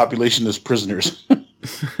keeps the population as prisoners.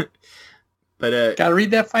 But gotta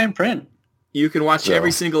read that fine print. You can watch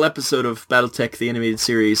every single episode of BattleTech, the animated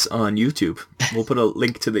series, on YouTube. We'll put a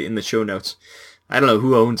link to in the show notes. I don't know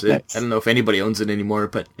who owns it. Nice. I don't know if anybody owns it anymore,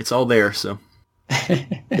 but it's all there, so.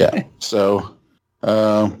 Yeah, so...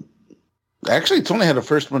 actually, it's only had a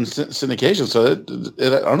first one syndication, so I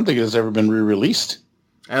don't think it's ever been re-released.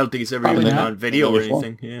 I don't think it's ever been on video or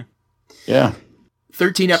anything, yeah. Yeah.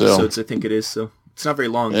 13 episodes, I think it is, so it's not very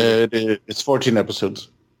long. It's 14 episodes.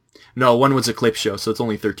 No, one was a clip show, so it's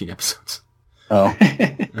only 13 episodes. Oh.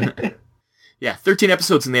 Yeah, 13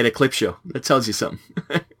 episodes and they had a clip show. That tells you something.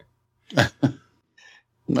 All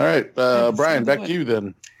right, Brian, back to you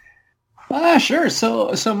then. Sure.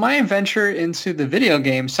 So my venture into the video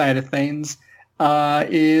game side of things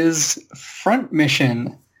is Front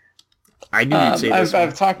Mission. I knew you'd say this.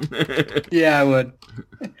 I've talked. Yeah, I would.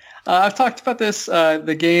 I've talked about this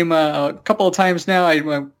the game a couple of times now.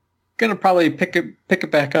 I'm gonna probably pick it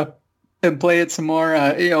back up and play it some more.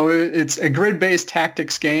 It's a grid-based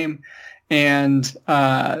tactics game, and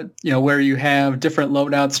where you have different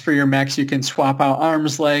loadouts for your mechs. You can swap out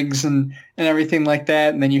arms, legs, and everything like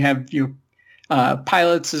that. And then you have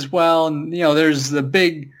pilots as well. And there's the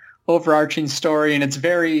big overarching story, and it's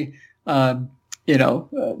very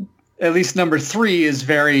at least number 3 is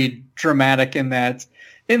very dramatic in that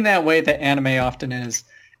way that anime often is.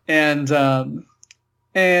 And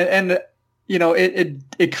it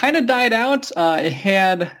kind of died out. It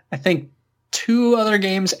had, I think, 2 other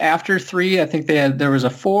games after 3. I think there was a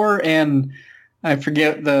 4, and I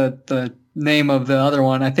forget the name of the other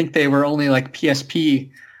one. I think they were only like PSP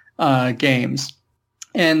games.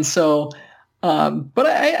 And so, but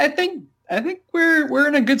I think we're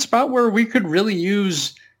in a good spot where we could really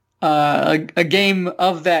use a game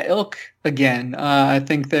of that ilk again. I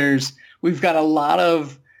think we've got a lot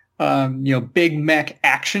of big mech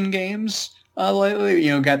action games lately.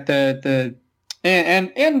 Got the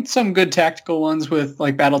and some good tactical ones with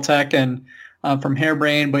like BattleTech and from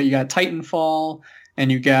Harebrained, but you got Titanfall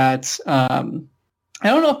and you got I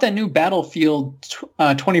don't know if that new Battlefield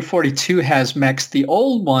 2042 has mechs. The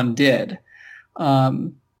old one did.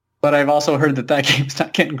 But I've also heard that game's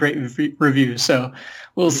not getting great reviews, so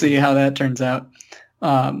we'll see how that turns out.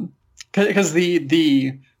 Because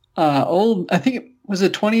the old, I think it was a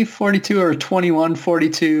 2042 or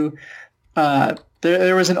 2142.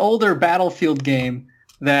 There was an older Battlefield game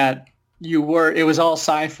that it was all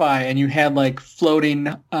sci-fi, and you had like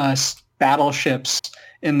floating battleships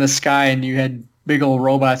in the sky, and you had big old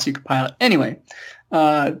robots you could pilot. Anyway,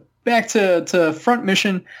 back to Front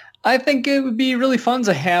Mission. I think it would be really fun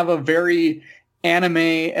to have a very anime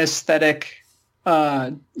aesthetic,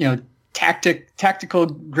 tactical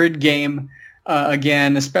grid game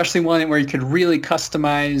again, especially one where you could really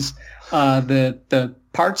customize the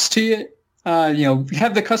parts to it. You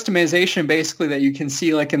have the customization basically that you can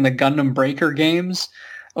see like in the Gundam Breaker games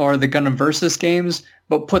or the Gundam Versus games,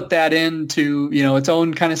 but put that into its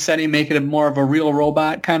own kind of setting, make it more of a real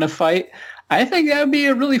robot kind of fight. I think that would be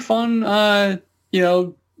a really fun,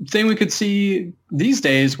 thing we could see these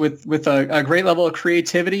days with a great level of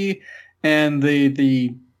creativity and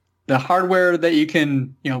the hardware that you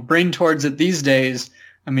can bring towards it these days.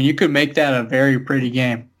 I mean, you could make that a very pretty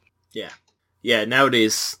game. Yeah.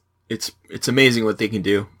 Nowadays, it's amazing what they can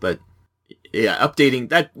do. But yeah, updating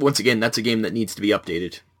that once again, that's a game that needs to be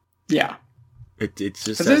updated. Yeah, it's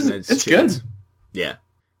just it's good. Yeah,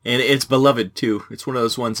 and it's beloved too. It's one of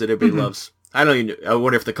those ones that everybody loves. I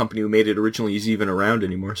wonder if the company who made it originally is even around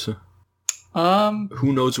anymore. So,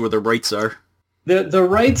 who knows where the rights are? The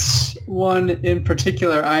rights one in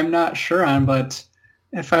particular, I'm not sure on, but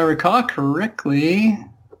if I recall correctly,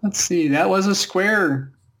 let's see, that was a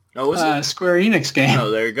Square. Oh, was it? Square Enix game.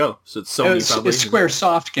 Oh, there you go. So it's Sony probably. It's Square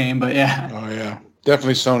Soft game, but yeah. Oh yeah,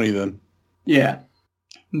 definitely Sony then. Yeah,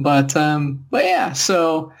 but yeah.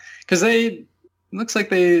 So because looks like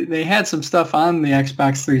they had some stuff on the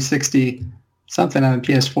Xbox 360. Something on the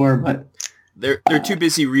PS4, but they're too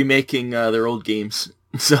busy remaking their old games,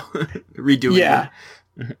 so redoing. Yeah,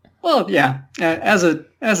 well, yeah, as it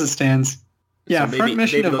stands, yeah. So Front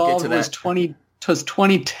Mission Evolved was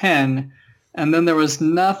 2010, and then there was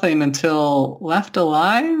nothing until Left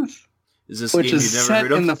Alive, which is set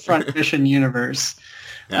in the Front Mission universe.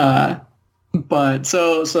 Yeah. But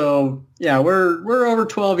so yeah, we're over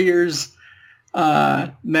 12 years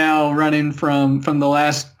now running from the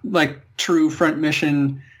last true Front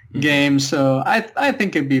Mission game, so I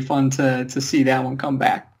think it'd be fun to see that one come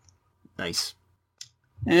back. Nice.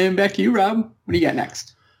 And back to you, Rob. What do you got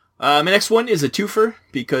next? My next one is a twofer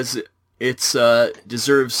because It's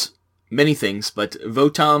deserves many things, but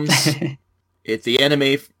Votoms, the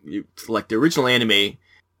anime, like the original anime,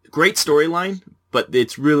 great storyline, but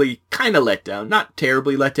it's really kind of let down. Not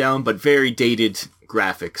terribly let down, but very dated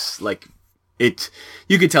graphics. Like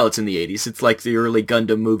you could tell it's in the 80s. It's like the early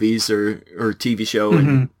Gundam movies or TV show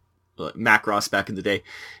and Macross back in the day.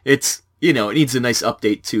 It's, it needs a nice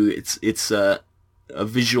update to its a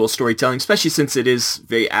visual storytelling, especially since it is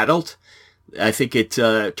very adult. I think it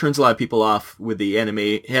turns a lot of people off with the anime.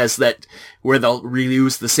 It has that where they'll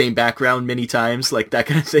reuse the same background many times, like that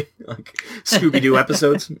kind of thing, like Scooby-Doo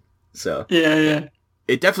episodes. So yeah.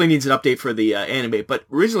 It definitely needs an update for the anime. But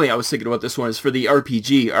originally I was thinking about this one is for the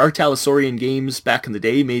RPG. Our Talisorian Games back in the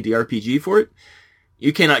day made the RPG for it.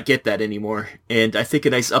 You cannot get that anymore. And I think a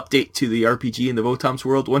nice update to the RPG in the Votoms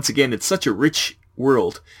world. Once again, it's such a rich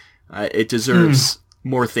world. It deserves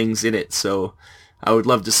more things in it. So I would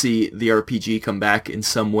love to see the RPG come back in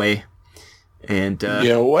some way. And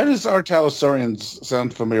why does our Talisorians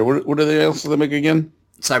sound familiar? What are they else do they make again?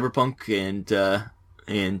 Cyberpunk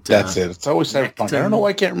and that's it. It's always Cyberpunk. I don't know why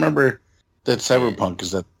I can't remember that Cyberpunk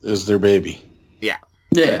is their baby. Yeah.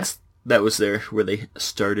 Yeah. That was where they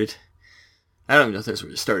started. I don't even know if that's where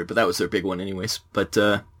they started, but that was their big one anyways. But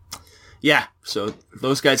so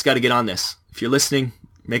those guys got to get on this. If you're listening,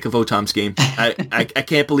 make a Votoms game. I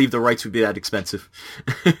can't believe the rights would be that expensive.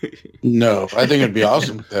 No, I think it'd be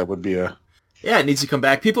awesome. That would be a... Yeah, it needs to come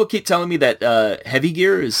back. People keep telling me that Heavy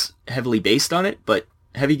Gear is heavily based on it, but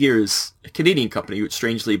Heavy Gear is a Canadian company,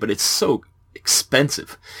 strangely, but it's so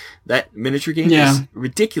expensive. That miniature game is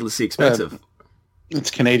ridiculously expensive.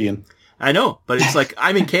 It's Canadian. I know, but it's like,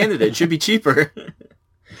 I'm in Canada. It should be cheaper.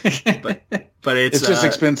 but it's just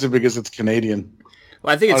expensive because it's Canadian.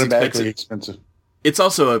 Well, I think it's automatically expensive. It's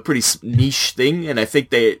also a pretty niche thing, and I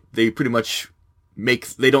think they pretty much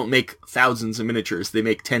they don't make thousands of miniatures. They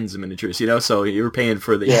make tens of miniatures, so you're paying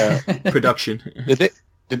for the production. Did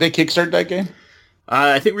they kickstart that game?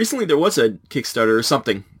 I think recently there was a Kickstarter or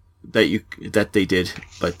something that they did,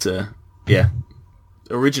 but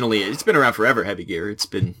originally it's been around forever. Heavy Gear, it's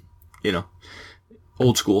been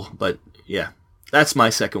old school, but yeah, that's my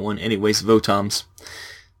second one. Anyways, Votoms.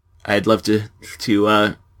 I'd love to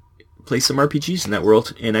play some RPGs in that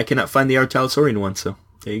world, and I cannot find the Our Talisorian one, so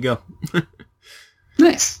there you go.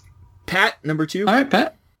 Nice. Pat, number 2. All right,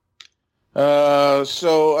 Pat.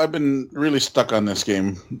 So I've been really stuck on this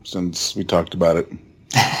game since we talked about it.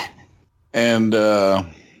 And I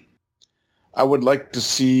would like to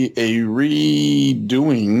see a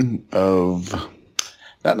redoing of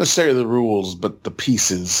not necessarily the rules, but the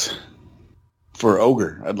pieces for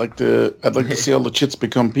Ogre. I'd like to see all the chits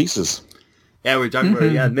become pieces. Yeah, we're talking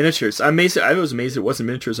about miniatures. I was amazed it wasn't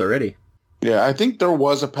miniatures already. Yeah, I think there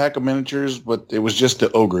was a pack of miniatures, but it was just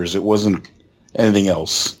the ogres. It wasn't anything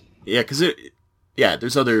else. Yeah, because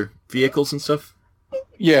there's other vehicles and stuff.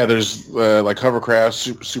 Yeah, there's like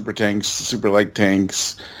hovercrafts, super tanks, super light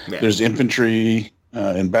tanks. Yeah. There's infantry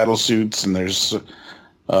in battle suits, and there's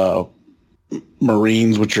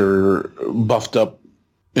Marines, which are buffed up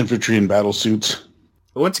infantry in battle suits.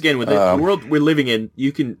 Once again, with the world we're living in,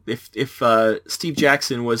 you can if Steve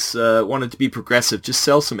Jackson was wanted to be progressive, just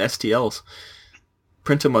sell some STLs,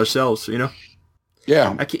 print them ourselves.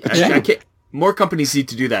 Yeah, I can't. More companies need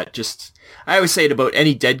to do that. I always say it about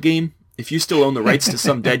any dead game. If you still own the rights to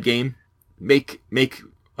some dead game, make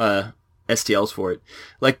STLs for it.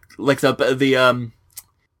 Like the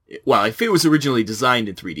if it was originally designed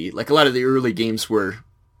in 3D, like a lot of the early games were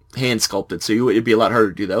hand sculpted, so it'd be a lot harder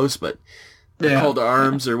to do those, but. Call to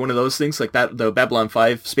Arms or one of those things like that, the Babylon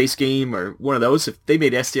 5 space game or one of those, if they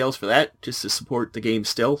made STLs for that, just to support the game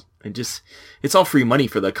still, and it's all free money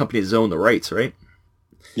for the company to own the rights, right?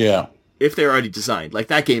 Yeah. If they're already designed. Like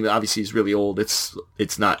that game obviously is really old. It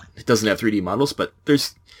doesn't have 3D models, but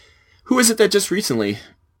who is it that just recently?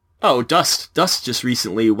 Oh, Dust. Dust just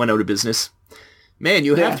recently went out of business. Man,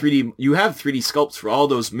 you have 3D sculpts for all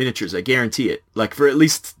those miniatures, I guarantee it. Like for at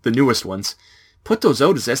least the newest ones. Put those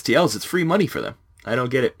out as STLs. It's free money for them. I don't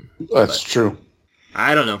get it. That's true.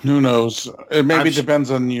 I don't know. Who knows? It maybe depends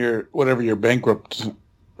on your bankrupt.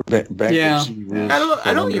 Yeah.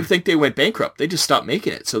 I don't even think they went bankrupt. They just stopped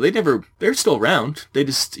making it. So they're still around. They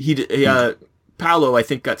just Paolo, I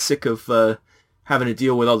think, got sick of having to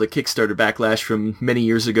deal with all the Kickstarter backlash from many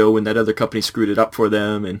years ago when that other company screwed it up for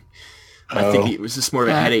them, and I think it was just more of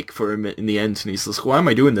a headache for him in the end. And he's like, "Why am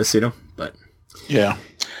I doing this?" But yeah.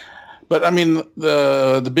 But I mean,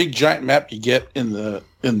 the big giant map you get in the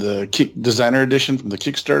designer edition from the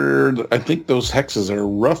Kickstarter, I think those hexes are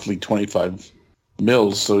roughly 25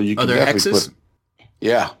 mils. So you can definitely hexes?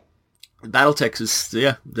 Yeah. BattleTech is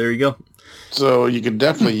there you go. So you can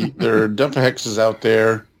definitely, there are definitely hexes out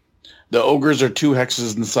there. The ogres are 2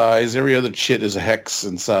 hexes in size. Every other chit is a hex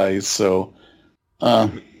in size. So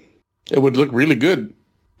it would look really good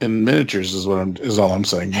in miniatures is all I'm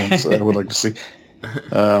saying. That's what I would like to see.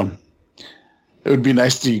 It would be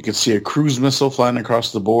nice you could see a cruise missile flying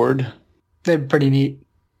across the board. They're pretty neat.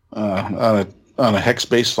 On a hex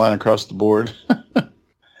base flying across the board.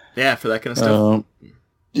 Yeah, for that kind of stuff.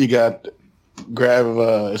 You got grav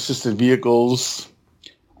assisted vehicles,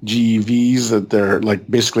 GEVs that they're like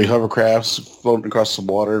basically hovercrafts floating across the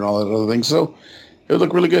water and all that other things. So it would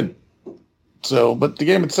look really good. So, but the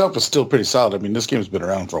game itself is still pretty solid. I mean, this game's been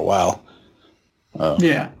around for a while.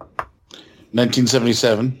 Yeah.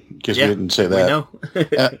 1977, in case we didn't say that. We know.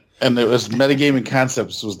 And it was Metagaming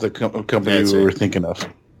Concepts was the company we were thinking of.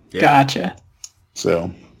 Yeah. Gotcha.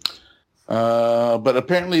 So, but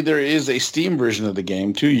apparently there is a Steam version of the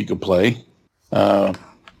game too you could play.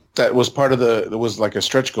 That was part of there was like a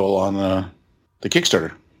stretch goal on the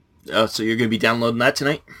Kickstarter. Oh, so you're going to be downloading that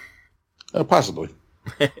tonight? Possibly.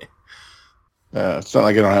 It's not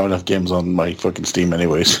like I don't have enough games on my fucking Steam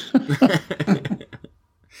anyways.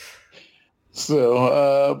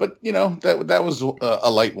 So, but you know, that was a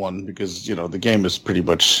light one because, you know, the game is pretty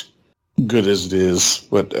much good as it is,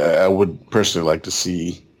 but I would personally like to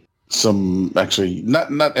see some actually not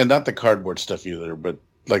the cardboard stuff either, but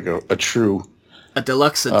like a true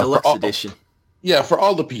deluxe edition. Yeah, for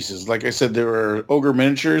all the pieces. Like I said, there were ogre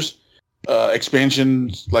miniatures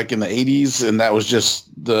expansions like in the 80s, and that was just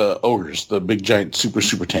the ogres, the big giant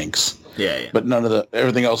super tanks. Yeah. But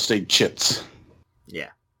everything else stayed chits. Yeah.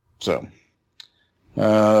 So,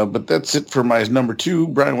 but that's it for my number 2.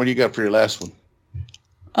 Brian, what do you got for your last one?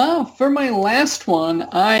 For my last one,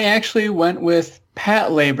 I actually went with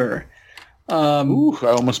Patlabor. Ooh, I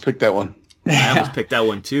almost picked that one. I almost picked that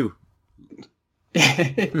one too.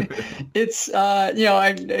 It's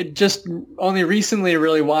I just only recently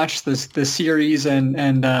really watched the series and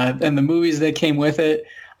the movies that came with it.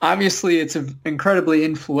 Obviously, it's an incredibly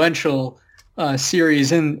influential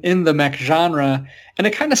series in the mech genre, and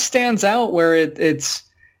it kind of stands out where it's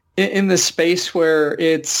in the space where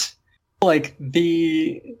it's like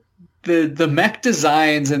the mech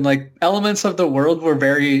designs and like elements of the world were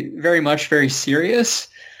very, very much very serious,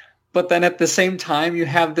 but then at the same time you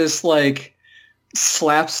have this like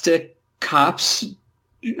slapstick cops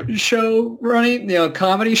show running,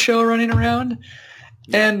 comedy show running around.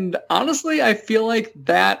 And honestly, I feel like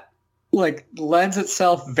that like lends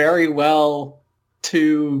itself very well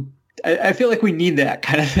to, I feel like we need that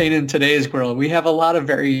kind of thing in today's world. We have a lot of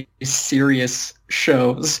very serious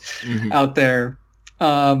shows out there,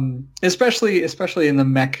 especially in the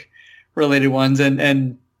mech related ones.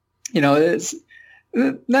 And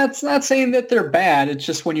that's not saying that they're bad. It's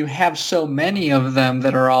just when you have so many of them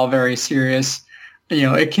that are all very serious,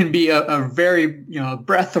 it can be a very,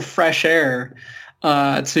 breath of fresh air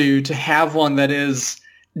to have one that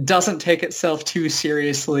doesn't take itself too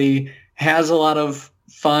seriously, has a lot of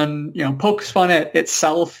fun, pokes fun at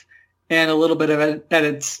itself and a little bit of it at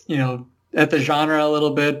its, at the genre a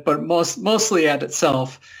little bit, but mostly at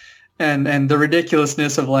itself. And the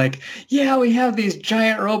ridiculousness of like, yeah, we have these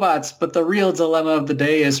giant robots, but the real dilemma of the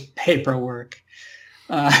day is paperwork.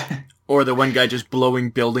 Or the one guy just blowing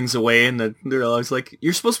buildings away, and they're always like,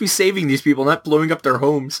 you're supposed to be saving these people, not blowing up their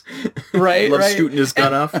homes. Right, Loves shooting his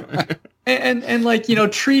gun off. and like,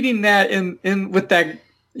 treating that in with that,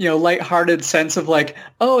 lighthearted sense of like,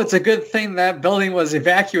 oh, it's a good thing that building was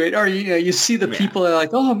evacuated. Or, you see the people are like,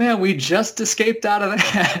 oh man, we just escaped out of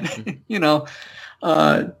that.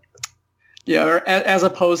 Or as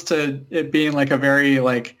opposed to it being like a very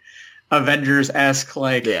like Avengers-esque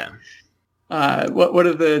like, what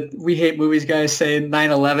do the We Hate Movies guys say,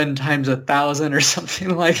 9/11 times 1,000 or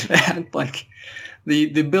something like that. Like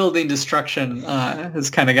the building destruction has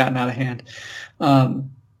kind of gotten out of hand.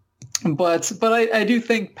 But I do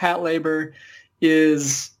think Patlabor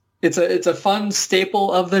it's a fun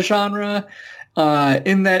staple of the genre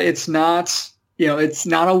in that it's not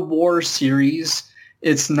a war series.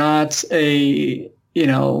 It's not it's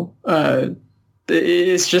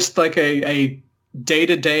just like a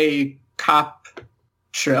day-to-day cop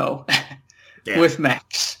show with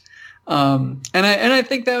mechs. And I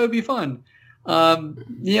think that would be fun.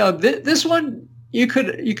 This one you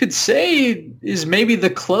could say is maybe the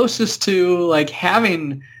closest to like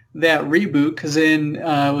having that reboot, because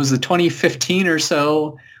was it 2015 or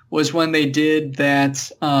so was when they did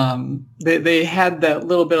that. They had that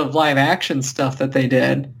little bit of live action stuff that they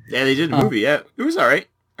did. Yeah, they did a movie. Yeah, it was all right.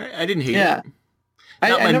 I didn't hate it.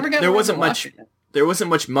 I never got. There wasn't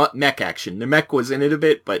much mech action. The mech was in it a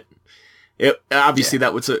bit, but Obviously,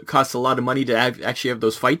 that would cost a lot of money to actually have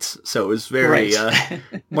those fights, so it was very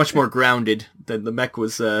much more grounded than the mech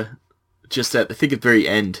was just at, I think, at the very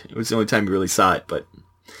end. It was the only time you really saw it, but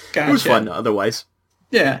it was fun otherwise.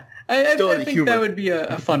 Yeah, I think that would be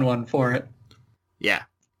a fun one for it. Yeah.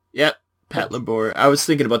 Yep. Pat Limborg. I was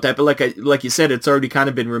thinking about that, but like you said, it's already kind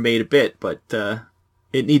of been remade a bit, but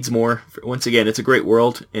it needs more. Once again, it's a great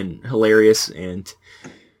world and hilarious, and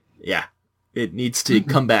yeah, it needs to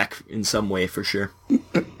come back in some way for sure.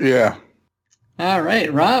 Yeah. All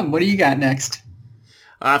right, Rob, what do you got next?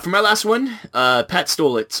 For my last one, Pat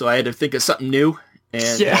stole it, so I had to think of something new,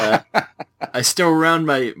 and I stared around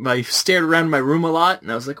my room a lot, and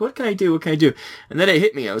I was like, what can I do? What can I do? And then it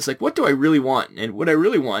hit me. I was like, what do I really want? And what I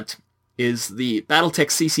really want is the BattleTech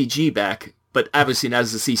CCG back, but obviously not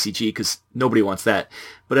as a CCG because nobody wants that,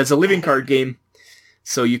 but as a living card game,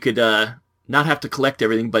 so you could not have to collect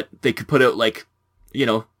everything, but they could put out like,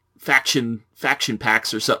 faction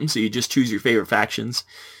packs or something, so you just choose your favorite factions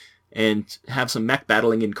and have some mech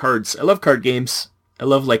battling in cards. I love card games. I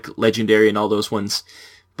love like Legendary and all those ones,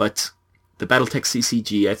 but the BattleTech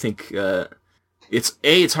CCG, I think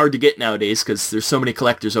it's hard to get nowadays because there's so many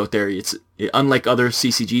collectors out there. It's unlike other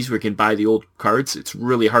CCGs where you can buy the old cards. It's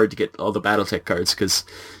really hard to get all the BattleTech cards because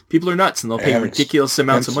people are nuts and they'll pay ridiculous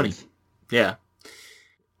amounts of money. Yeah,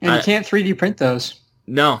 and you can't 3D print those.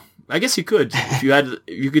 No, I guess you could if you had.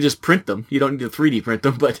 You could just print them. You don't need to 3D print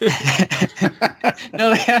them, but no,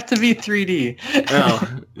 they have to be 3D.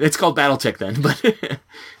 Oh, it's called BattleTech then, but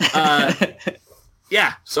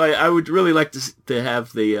yeah. So I would really like to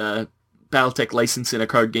have the BattleTech license in a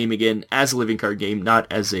card game again as a living card game, not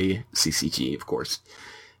as a CCG, of course.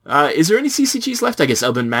 Is there any CCGs left? I guess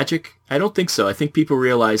other than Magic, I don't think so. I think people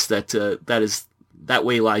realize that that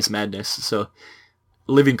way lies madness. So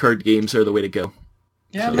living card games are the way to go.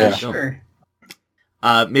 Yeah, I'm not sure.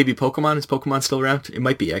 Maybe Pokemon. Is Pokemon still around? It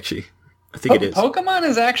might be, actually. I think it is. Pokemon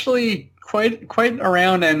is actually quite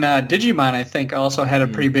around, and Digimon, I think, also had a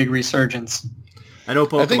pretty big resurgence. I know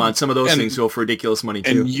Pokemon, some of those things go for ridiculous money,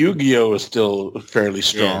 too. And Yu-Gi-Oh! Is still fairly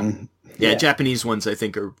strong. Yeah, Japanese ones, I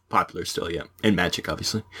think, are popular still, yeah. And Magic,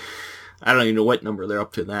 obviously. I don't even know what number they're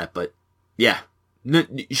up to in that, but yeah. You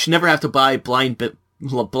should never have to buy blind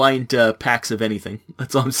packs of anything.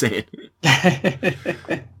 That's all I'm saying.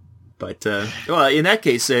 But, well, in that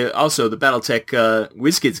case, also the BattleTech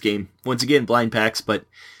WizKids game, once again, blind packs, but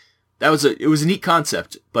it was a neat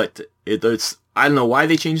concept, but I don't know why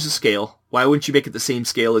they changed the scale. Why wouldn't you make it the same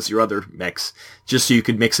scale as your other mechs, just so you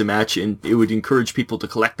could mix and match, and it would encourage people to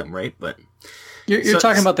collect them, right? But you're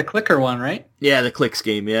talking about the Clicker one, right? Yeah, the Clicks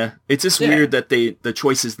game, yeah. It's just weird that the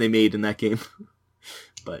choices they made in that game.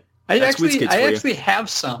 But I actually have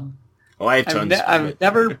some. Oh, I have tons. I've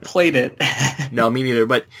never played it. No, me neither.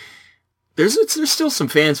 But there's still some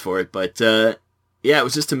fans for it. But yeah, it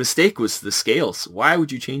was just a mistake. Was the scales? Why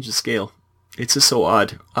would you change the scale? It's just so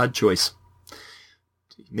odd choice.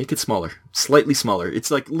 Make it smaller, slightly smaller. It's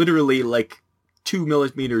like literally like 2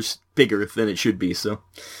 millimeters bigger than it should be. So,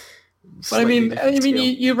 but I mean,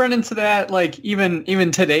 you run into that like even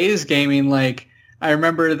today's gaming. Like I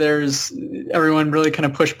remember, everyone really kind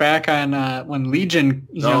of pushed back on when Legion,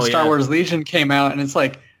 Star Wars Legion came out, and it's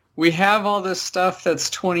like, we have all this stuff that's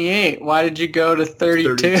 28. Why did you go to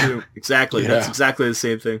 32? Exactly. Yeah. That's exactly the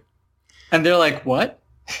same thing. And they're like, what?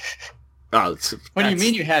 Oh, what do you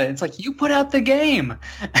mean you had it? It's like, you put out the game.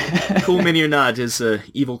 Cool Mini or not is an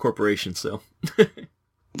evil corporation, so.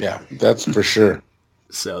 Yeah, that's for sure.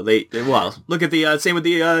 So they look at the same with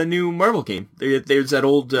the new Marvel game. There's that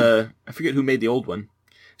old I forget who made the old one.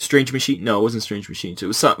 Strange Machine? No, it wasn't Strange Machine. It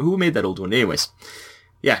was who made that old one? Anyways,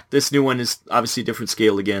 yeah, this new one is obviously a different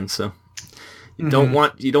scale again. So you don't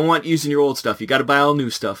want using your old stuff. You got to buy all new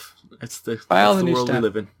stuff. That's the world we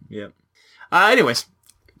live in. Yeah. Anyways,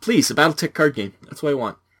 please, a BattleTech card game. That's what I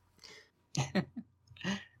want. How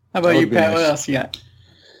about you, Pat? Nice. What else you got?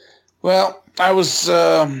 Well, I was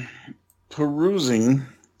perusing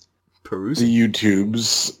the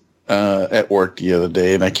YouTubes at work the other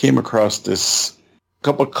day, and I came across this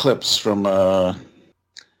couple clips from a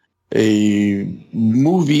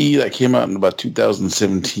movie that came out in about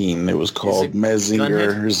 2017. It was called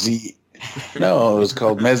Mazinger Z. No, it was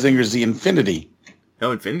called Mazinger Z Infinity.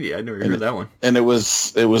 Oh, Infinity! I never heard of that one. And it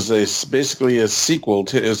was basically a sequel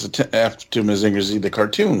to Mazinger Z the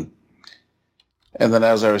cartoon. And then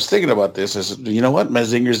as I was thinking about this, I said, you know what?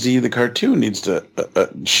 Mazinger Z the cartoon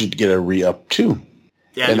should get a re-up too.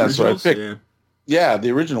 Yeah, and that's what I picked. Yeah,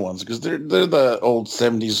 the original ones, because they're the old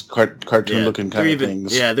 70s cartoon looking kind of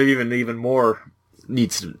things. Yeah, they're even more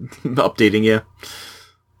needs updating. Yeah.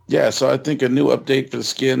 Yeah, so I think a new update for the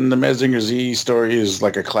skin. The Mazinger Z story is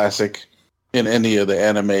like a classic. in any of the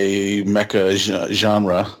anime mecha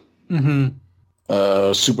genre. Mm-hmm.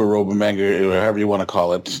 Super Robo Manga, or however you want to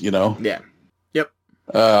call it, you know? Yeah. Yep.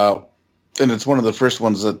 And it's one of the first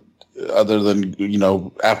ones that, other than, you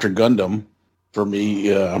know, after Gundam, for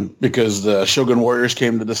me, because the Shogun Warriors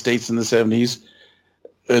came to the States in the 70s,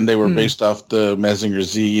 and they were based off the Mazinger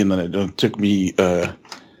Z, and then it took me a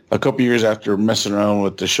couple years after messing around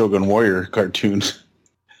with the Shogun Warrior cartoons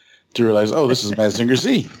to realize, oh, this is Mazinger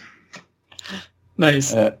Z.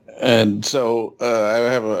 Nice. And so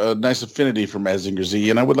I have a nice affinity for Mazinger Z,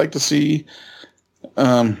 and I would like to see,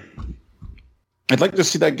 I'd like to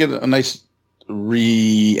see that get a nice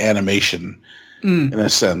reanimation in a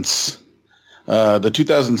sense. The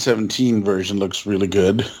 2017 version looks really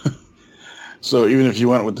good. So even if you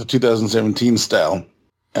went with the 2017 style,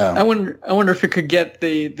 I wonder if it could get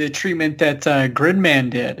the treatment that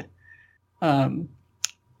Gridman did.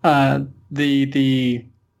 The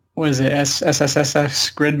what is it,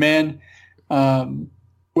 SSSS Gridman,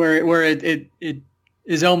 where it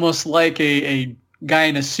is almost like a guy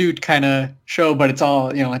in a suit kind of show, but it's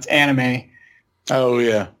all, you know, it's anime. Oh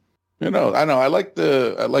yeah, you know, I know. I like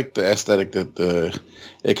the aesthetic that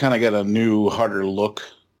it kind of got a new, harder look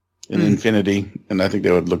in Infinity, and I think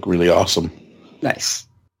that would look really awesome. Nice.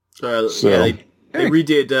 So yeah, they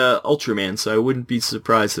redid Ultraman, so I wouldn't be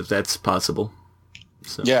surprised if that's possible.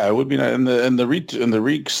 So. Yeah, it would be nice. And the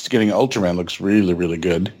Reeks getting Ultraman looks really, really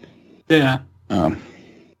good. Yeah. But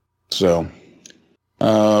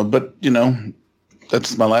you know,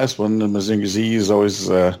 that's my last one. The Mazinger Z is always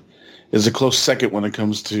is a close second when it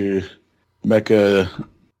comes to mecha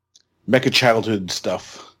childhood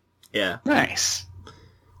stuff. Yeah. Nice.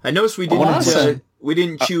 I noticed we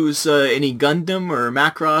didn't choose any Gundam or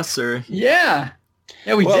Macross or. Yeah.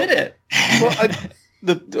 Yeah, we did it.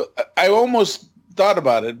 Well, I almost thought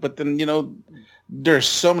about it, but then, you know, there's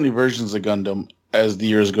so many versions of Gundam as the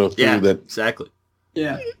years go through that exactly.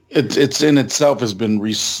 Yeah, it's in itself has been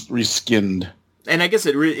reskinned, and I guess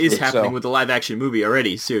it is happening with the live action movie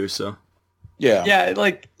already too. So yeah,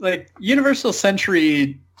 like Universal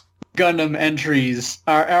Century Gundam entries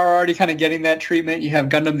are already kind of getting that treatment. You have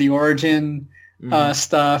Gundam the Origin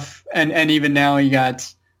stuff, and even now you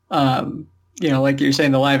got you know, like you're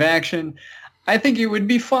saying, the live action. I think it would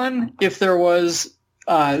be fun if there was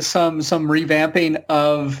some revamping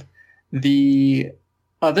of the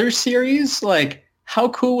other series. Like, how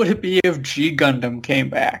cool would it be if G Gundam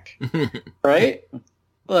came back, right?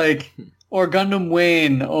 Like, or Gundam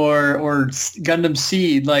Wing, or Gundam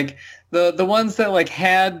Seed, like the ones that like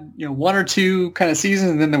had, you know, one or two kind of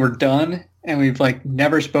seasons and then they were done, and we've like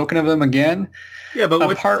never spoken of them again. Yeah, but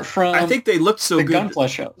apart from, I think they looked so the good. Gunpla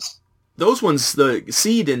shows. Those ones, the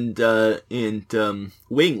Seed and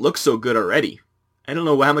Wing, look so good already. I don't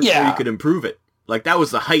know how much more you could improve it. Like, that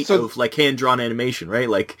was the height of like hand-drawn animation, right?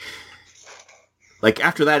 Like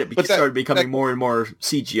after that, it started becoming more and more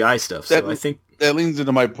CGI stuff. So I think that leans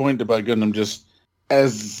into my point about Gundam. Just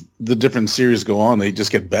as the different series go on, they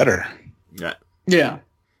just get better. Yeah.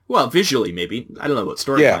 Well, visually, maybe. I don't know about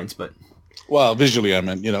storylines, but visually, I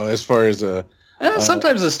meant, you know, as far as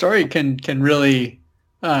sometimes the story can really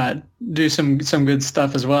do some good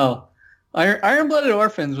stuff as well. Iron-Blooded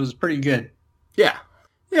Orphans was pretty good. Yeah,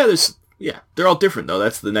 they're all different though.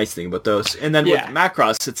 That's the nice thing about those. And then with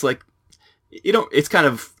Macross, it's like, you know, it's kind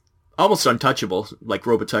of almost untouchable, like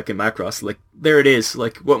Robotech and Macross. Like, there it is.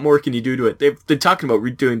 Like, what more can you do to it? They've been talking about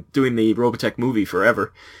doing the Robotech movie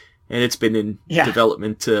forever, and it's been in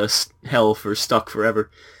development hell for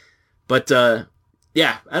forever. But I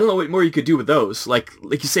don't know what more you could do with those. Like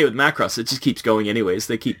you say with Macross, it just keeps going anyways.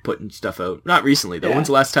 They keep putting stuff out. Not recently though. When's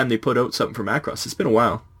the last time they put out something for Macross? It's been a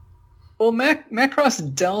while. Well,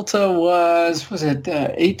 Macross Delta was it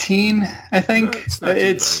 18? I think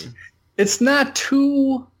it's not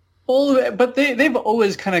too old, but they've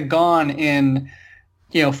always kind of gone in,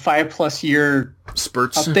 you know, 5+ year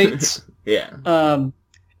spurts updates. Yeah.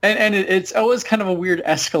 And it's always kind of a weird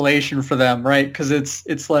escalation for them, right? Because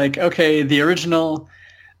it's like, okay, the original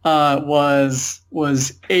was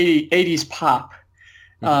 80s pop,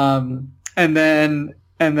 and then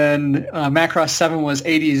Macross 7 was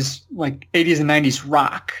 80s and 90s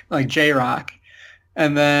rock, like J-rock,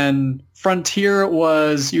 and then Frontier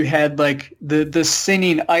was, you had like the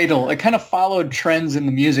singing idol. It kind of followed trends in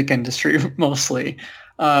the music industry mostly,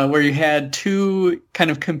 where you had two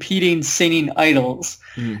kind of competing singing idols.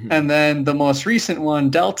 Mm-hmm. And then the most recent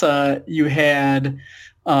one, Delta, you had,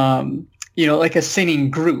 you know, like a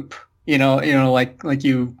singing group, you know, like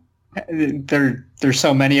there's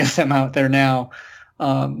so many of them out there now.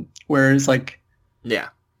 Whereas like,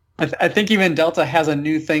 I think even Delta has a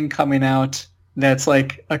new thing coming out that's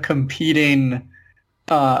like a competing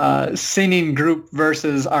singing group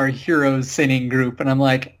versus our heroes singing group, and I'm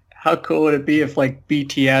like, how cool would it be if like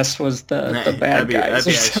BTS was the bad guys? That'd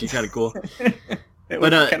be actually kind of cool. It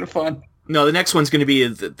would be kind of fun. No, the next one's going to be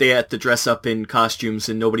that they have to dress up in costumes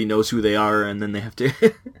and nobody knows who they are, and then they have to.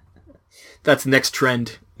 That's the next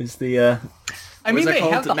trend. Is the. I mean, they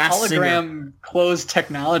have the hologram clothes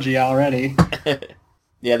technology already.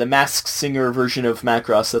 Yeah, the Masked Singer version of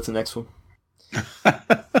Macross. That's the next one.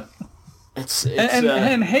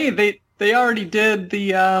 And hey, they already did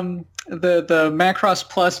the Macross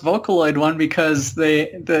Plus Vocaloid one, because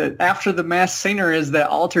after the Masked Singer is the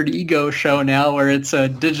Altered Ego show now, where it's a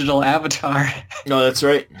digital avatar. No, that's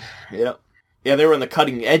right. Yeah, they were on the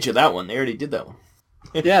cutting edge of that one. They already did that one.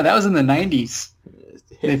 Yeah, that was in the 90s.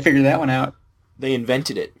 They figured that one out. They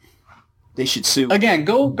invented it. They should sue. Again,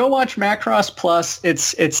 go watch Macross Plus.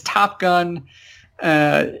 It's Top Gun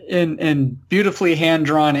in beautifully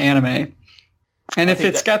hand-drawn anime. And if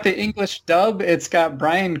it's got the English dub, it's got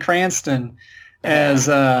Bryan Cranston as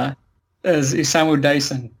Isamu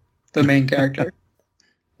Dyson, the main character.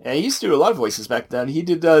 Yeah, he used to do a lot of voices back then. He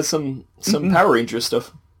did some Power Ranger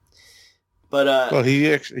stuff. But well,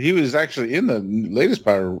 he was actually in the latest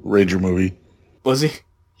Power Ranger movie. Was he?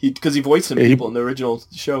 Because he voiced some people in the original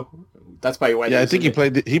show. That's probably why. Yeah, I think he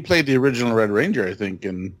played the original Red Ranger. I think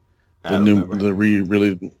in the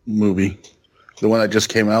re-released movie, the one that just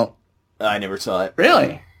came out. I never saw it.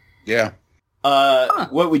 Really? Yeah.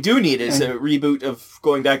 What we do need is a reboot of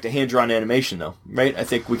going back to hand-drawn animation, though, right? I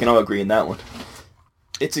think we can all agree on that one.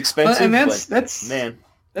 It's expensive, and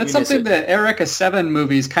that's something that Eureka 7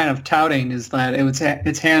 movie's kind of touting, is that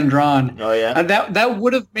it's hand-drawn. Oh, yeah? And that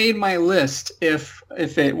would have made my list if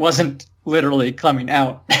it wasn't literally coming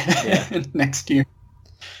out next year.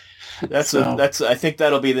 I think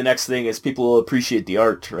that'll be the next thing, is people will appreciate the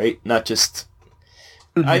art, right? Not just...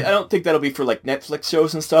 Mm-hmm. I don't think that'll be for like Netflix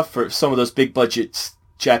shows and stuff. For some of those big budget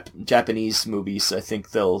Japanese movies, I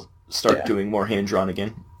think they'll start doing more hand-drawn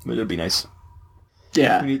again. It'll be nice.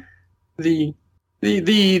 Yeah.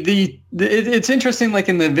 It's interesting, like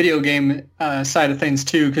in the video game side of things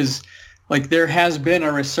too, because like there has been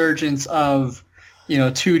a resurgence of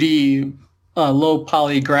 2D low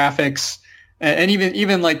poly graphics, and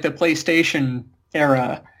even like the PlayStation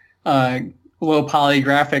era low poly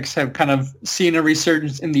graphics have kind of seen a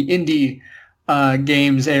resurgence in the indie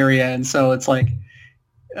games area, and so it's like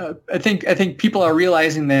I think people are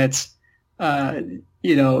realizing that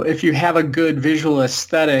if you have a good visual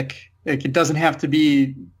aesthetic, like, it doesn't have to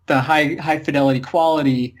be the high fidelity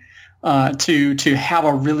quality to have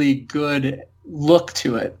a really good look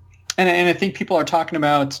to it. And I think people are talking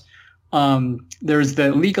about there's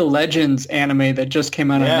the League of Legends anime that just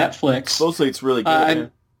came out on Netflix. Supposedly it's really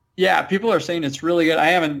good. Yeah, people are saying it's really good.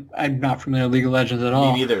 I'm not familiar with League of Legends at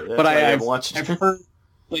all. Me neither. That's but why I haven't watched it. I've heard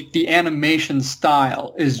like the animation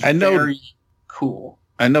style is very cool.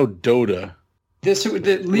 I know Dota.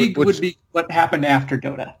 The League would be what happened after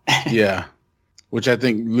Dota. Yeah, which I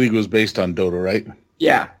think League was based on Dota, right?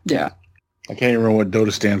 Yeah. I can't remember what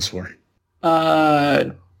Dota stands for.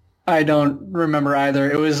 I don't remember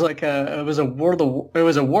either. It was like a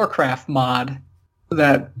Warcraft mod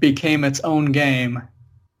that became its own game.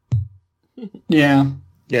 Yeah.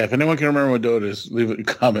 Yeah, if anyone can remember what Dota is, leave a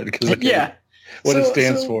comment, because what it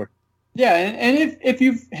stands for. Yeah, and if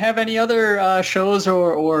you have any other shows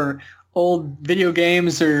or old video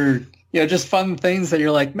games or just fun things that you're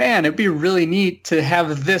like, man, it'd be really neat to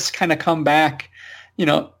have this kind of come back,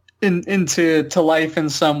 into life in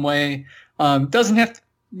some way. Doesn't have to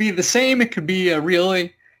be the same. It could be a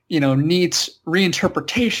really neat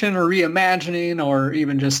reinterpretation or reimagining, or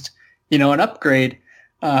even just an upgrade.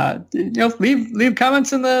 Leave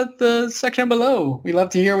comments in the section below. We love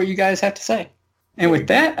to hear what you guys have to say. And with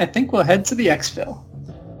that, I think we'll head to the Exfil.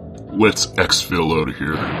 Let's Exfil out of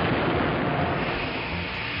here.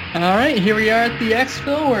 All right, here we are at the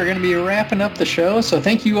Exfil. We're going to be wrapping up the show, so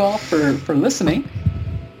thank you all for listening.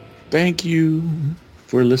 Thank you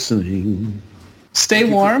for listening. Stay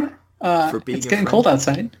warm. It's getting cold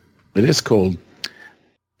outside. It is cold.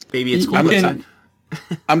 Baby, it's cold outside.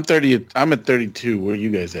 I'm 30. I'm at 32. Where are you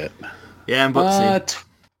guys at? Yeah, I'm about the same.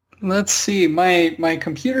 Let's see. My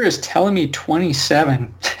computer is telling me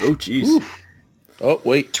 27. Oh, jeez. Oh,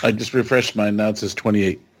 wait. I just refreshed mine. Now it says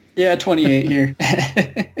 28. Yeah, 28 here.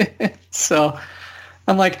 So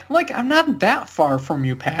I'm like, I'm not that far from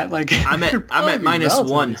you, Pat. Like, I'm at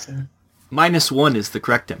 -1. -1 is the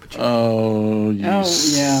correct temperature. Oh,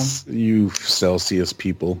 you Celsius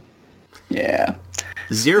people. Yeah.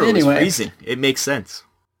 0 is freezing. It makes sense.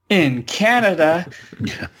 In Canada.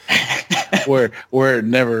 where it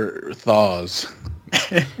never thaws.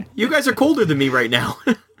 You guys are colder than me right now.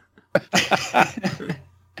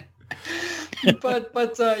 but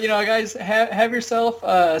guys, have yourself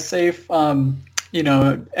a safe, end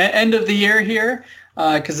of the year here,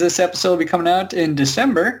 because this episode will be coming out in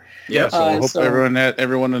December. Yeah. So I hope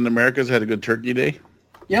everyone in America's had a good Turkey Day.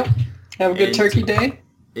 Yep. Have a good Turkey Day.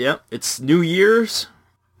 Yep. It's New Year's.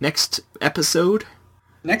 Next episode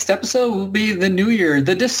will be the new year,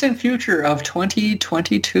 the distant future of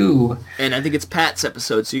 2022. And I think it's Pat's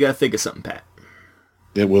episode, so you got to think of something, Pat.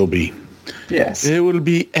 It will be. Yes. It will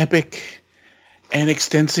be epic and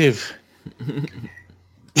extensive.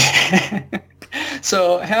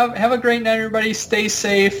 So have a great night, everybody. Stay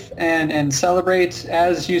safe and celebrate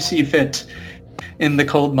as you see fit in the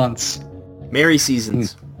cold months. Merry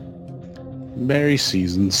seasons. Merry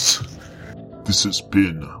seasons. This has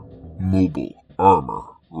been Mobile Armor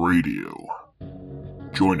Radio.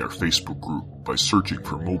 Join our Facebook group by searching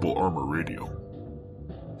for Mobile Armor Radio.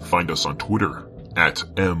 Find us on Twitter at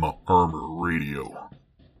 @MArmorRadio.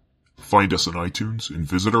 Find us on iTunes and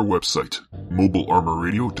visit our website,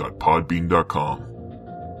 mobilearmorradio.podbean.com.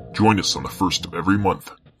 Join us on the first of every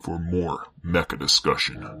month for more mecha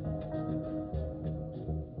discussion.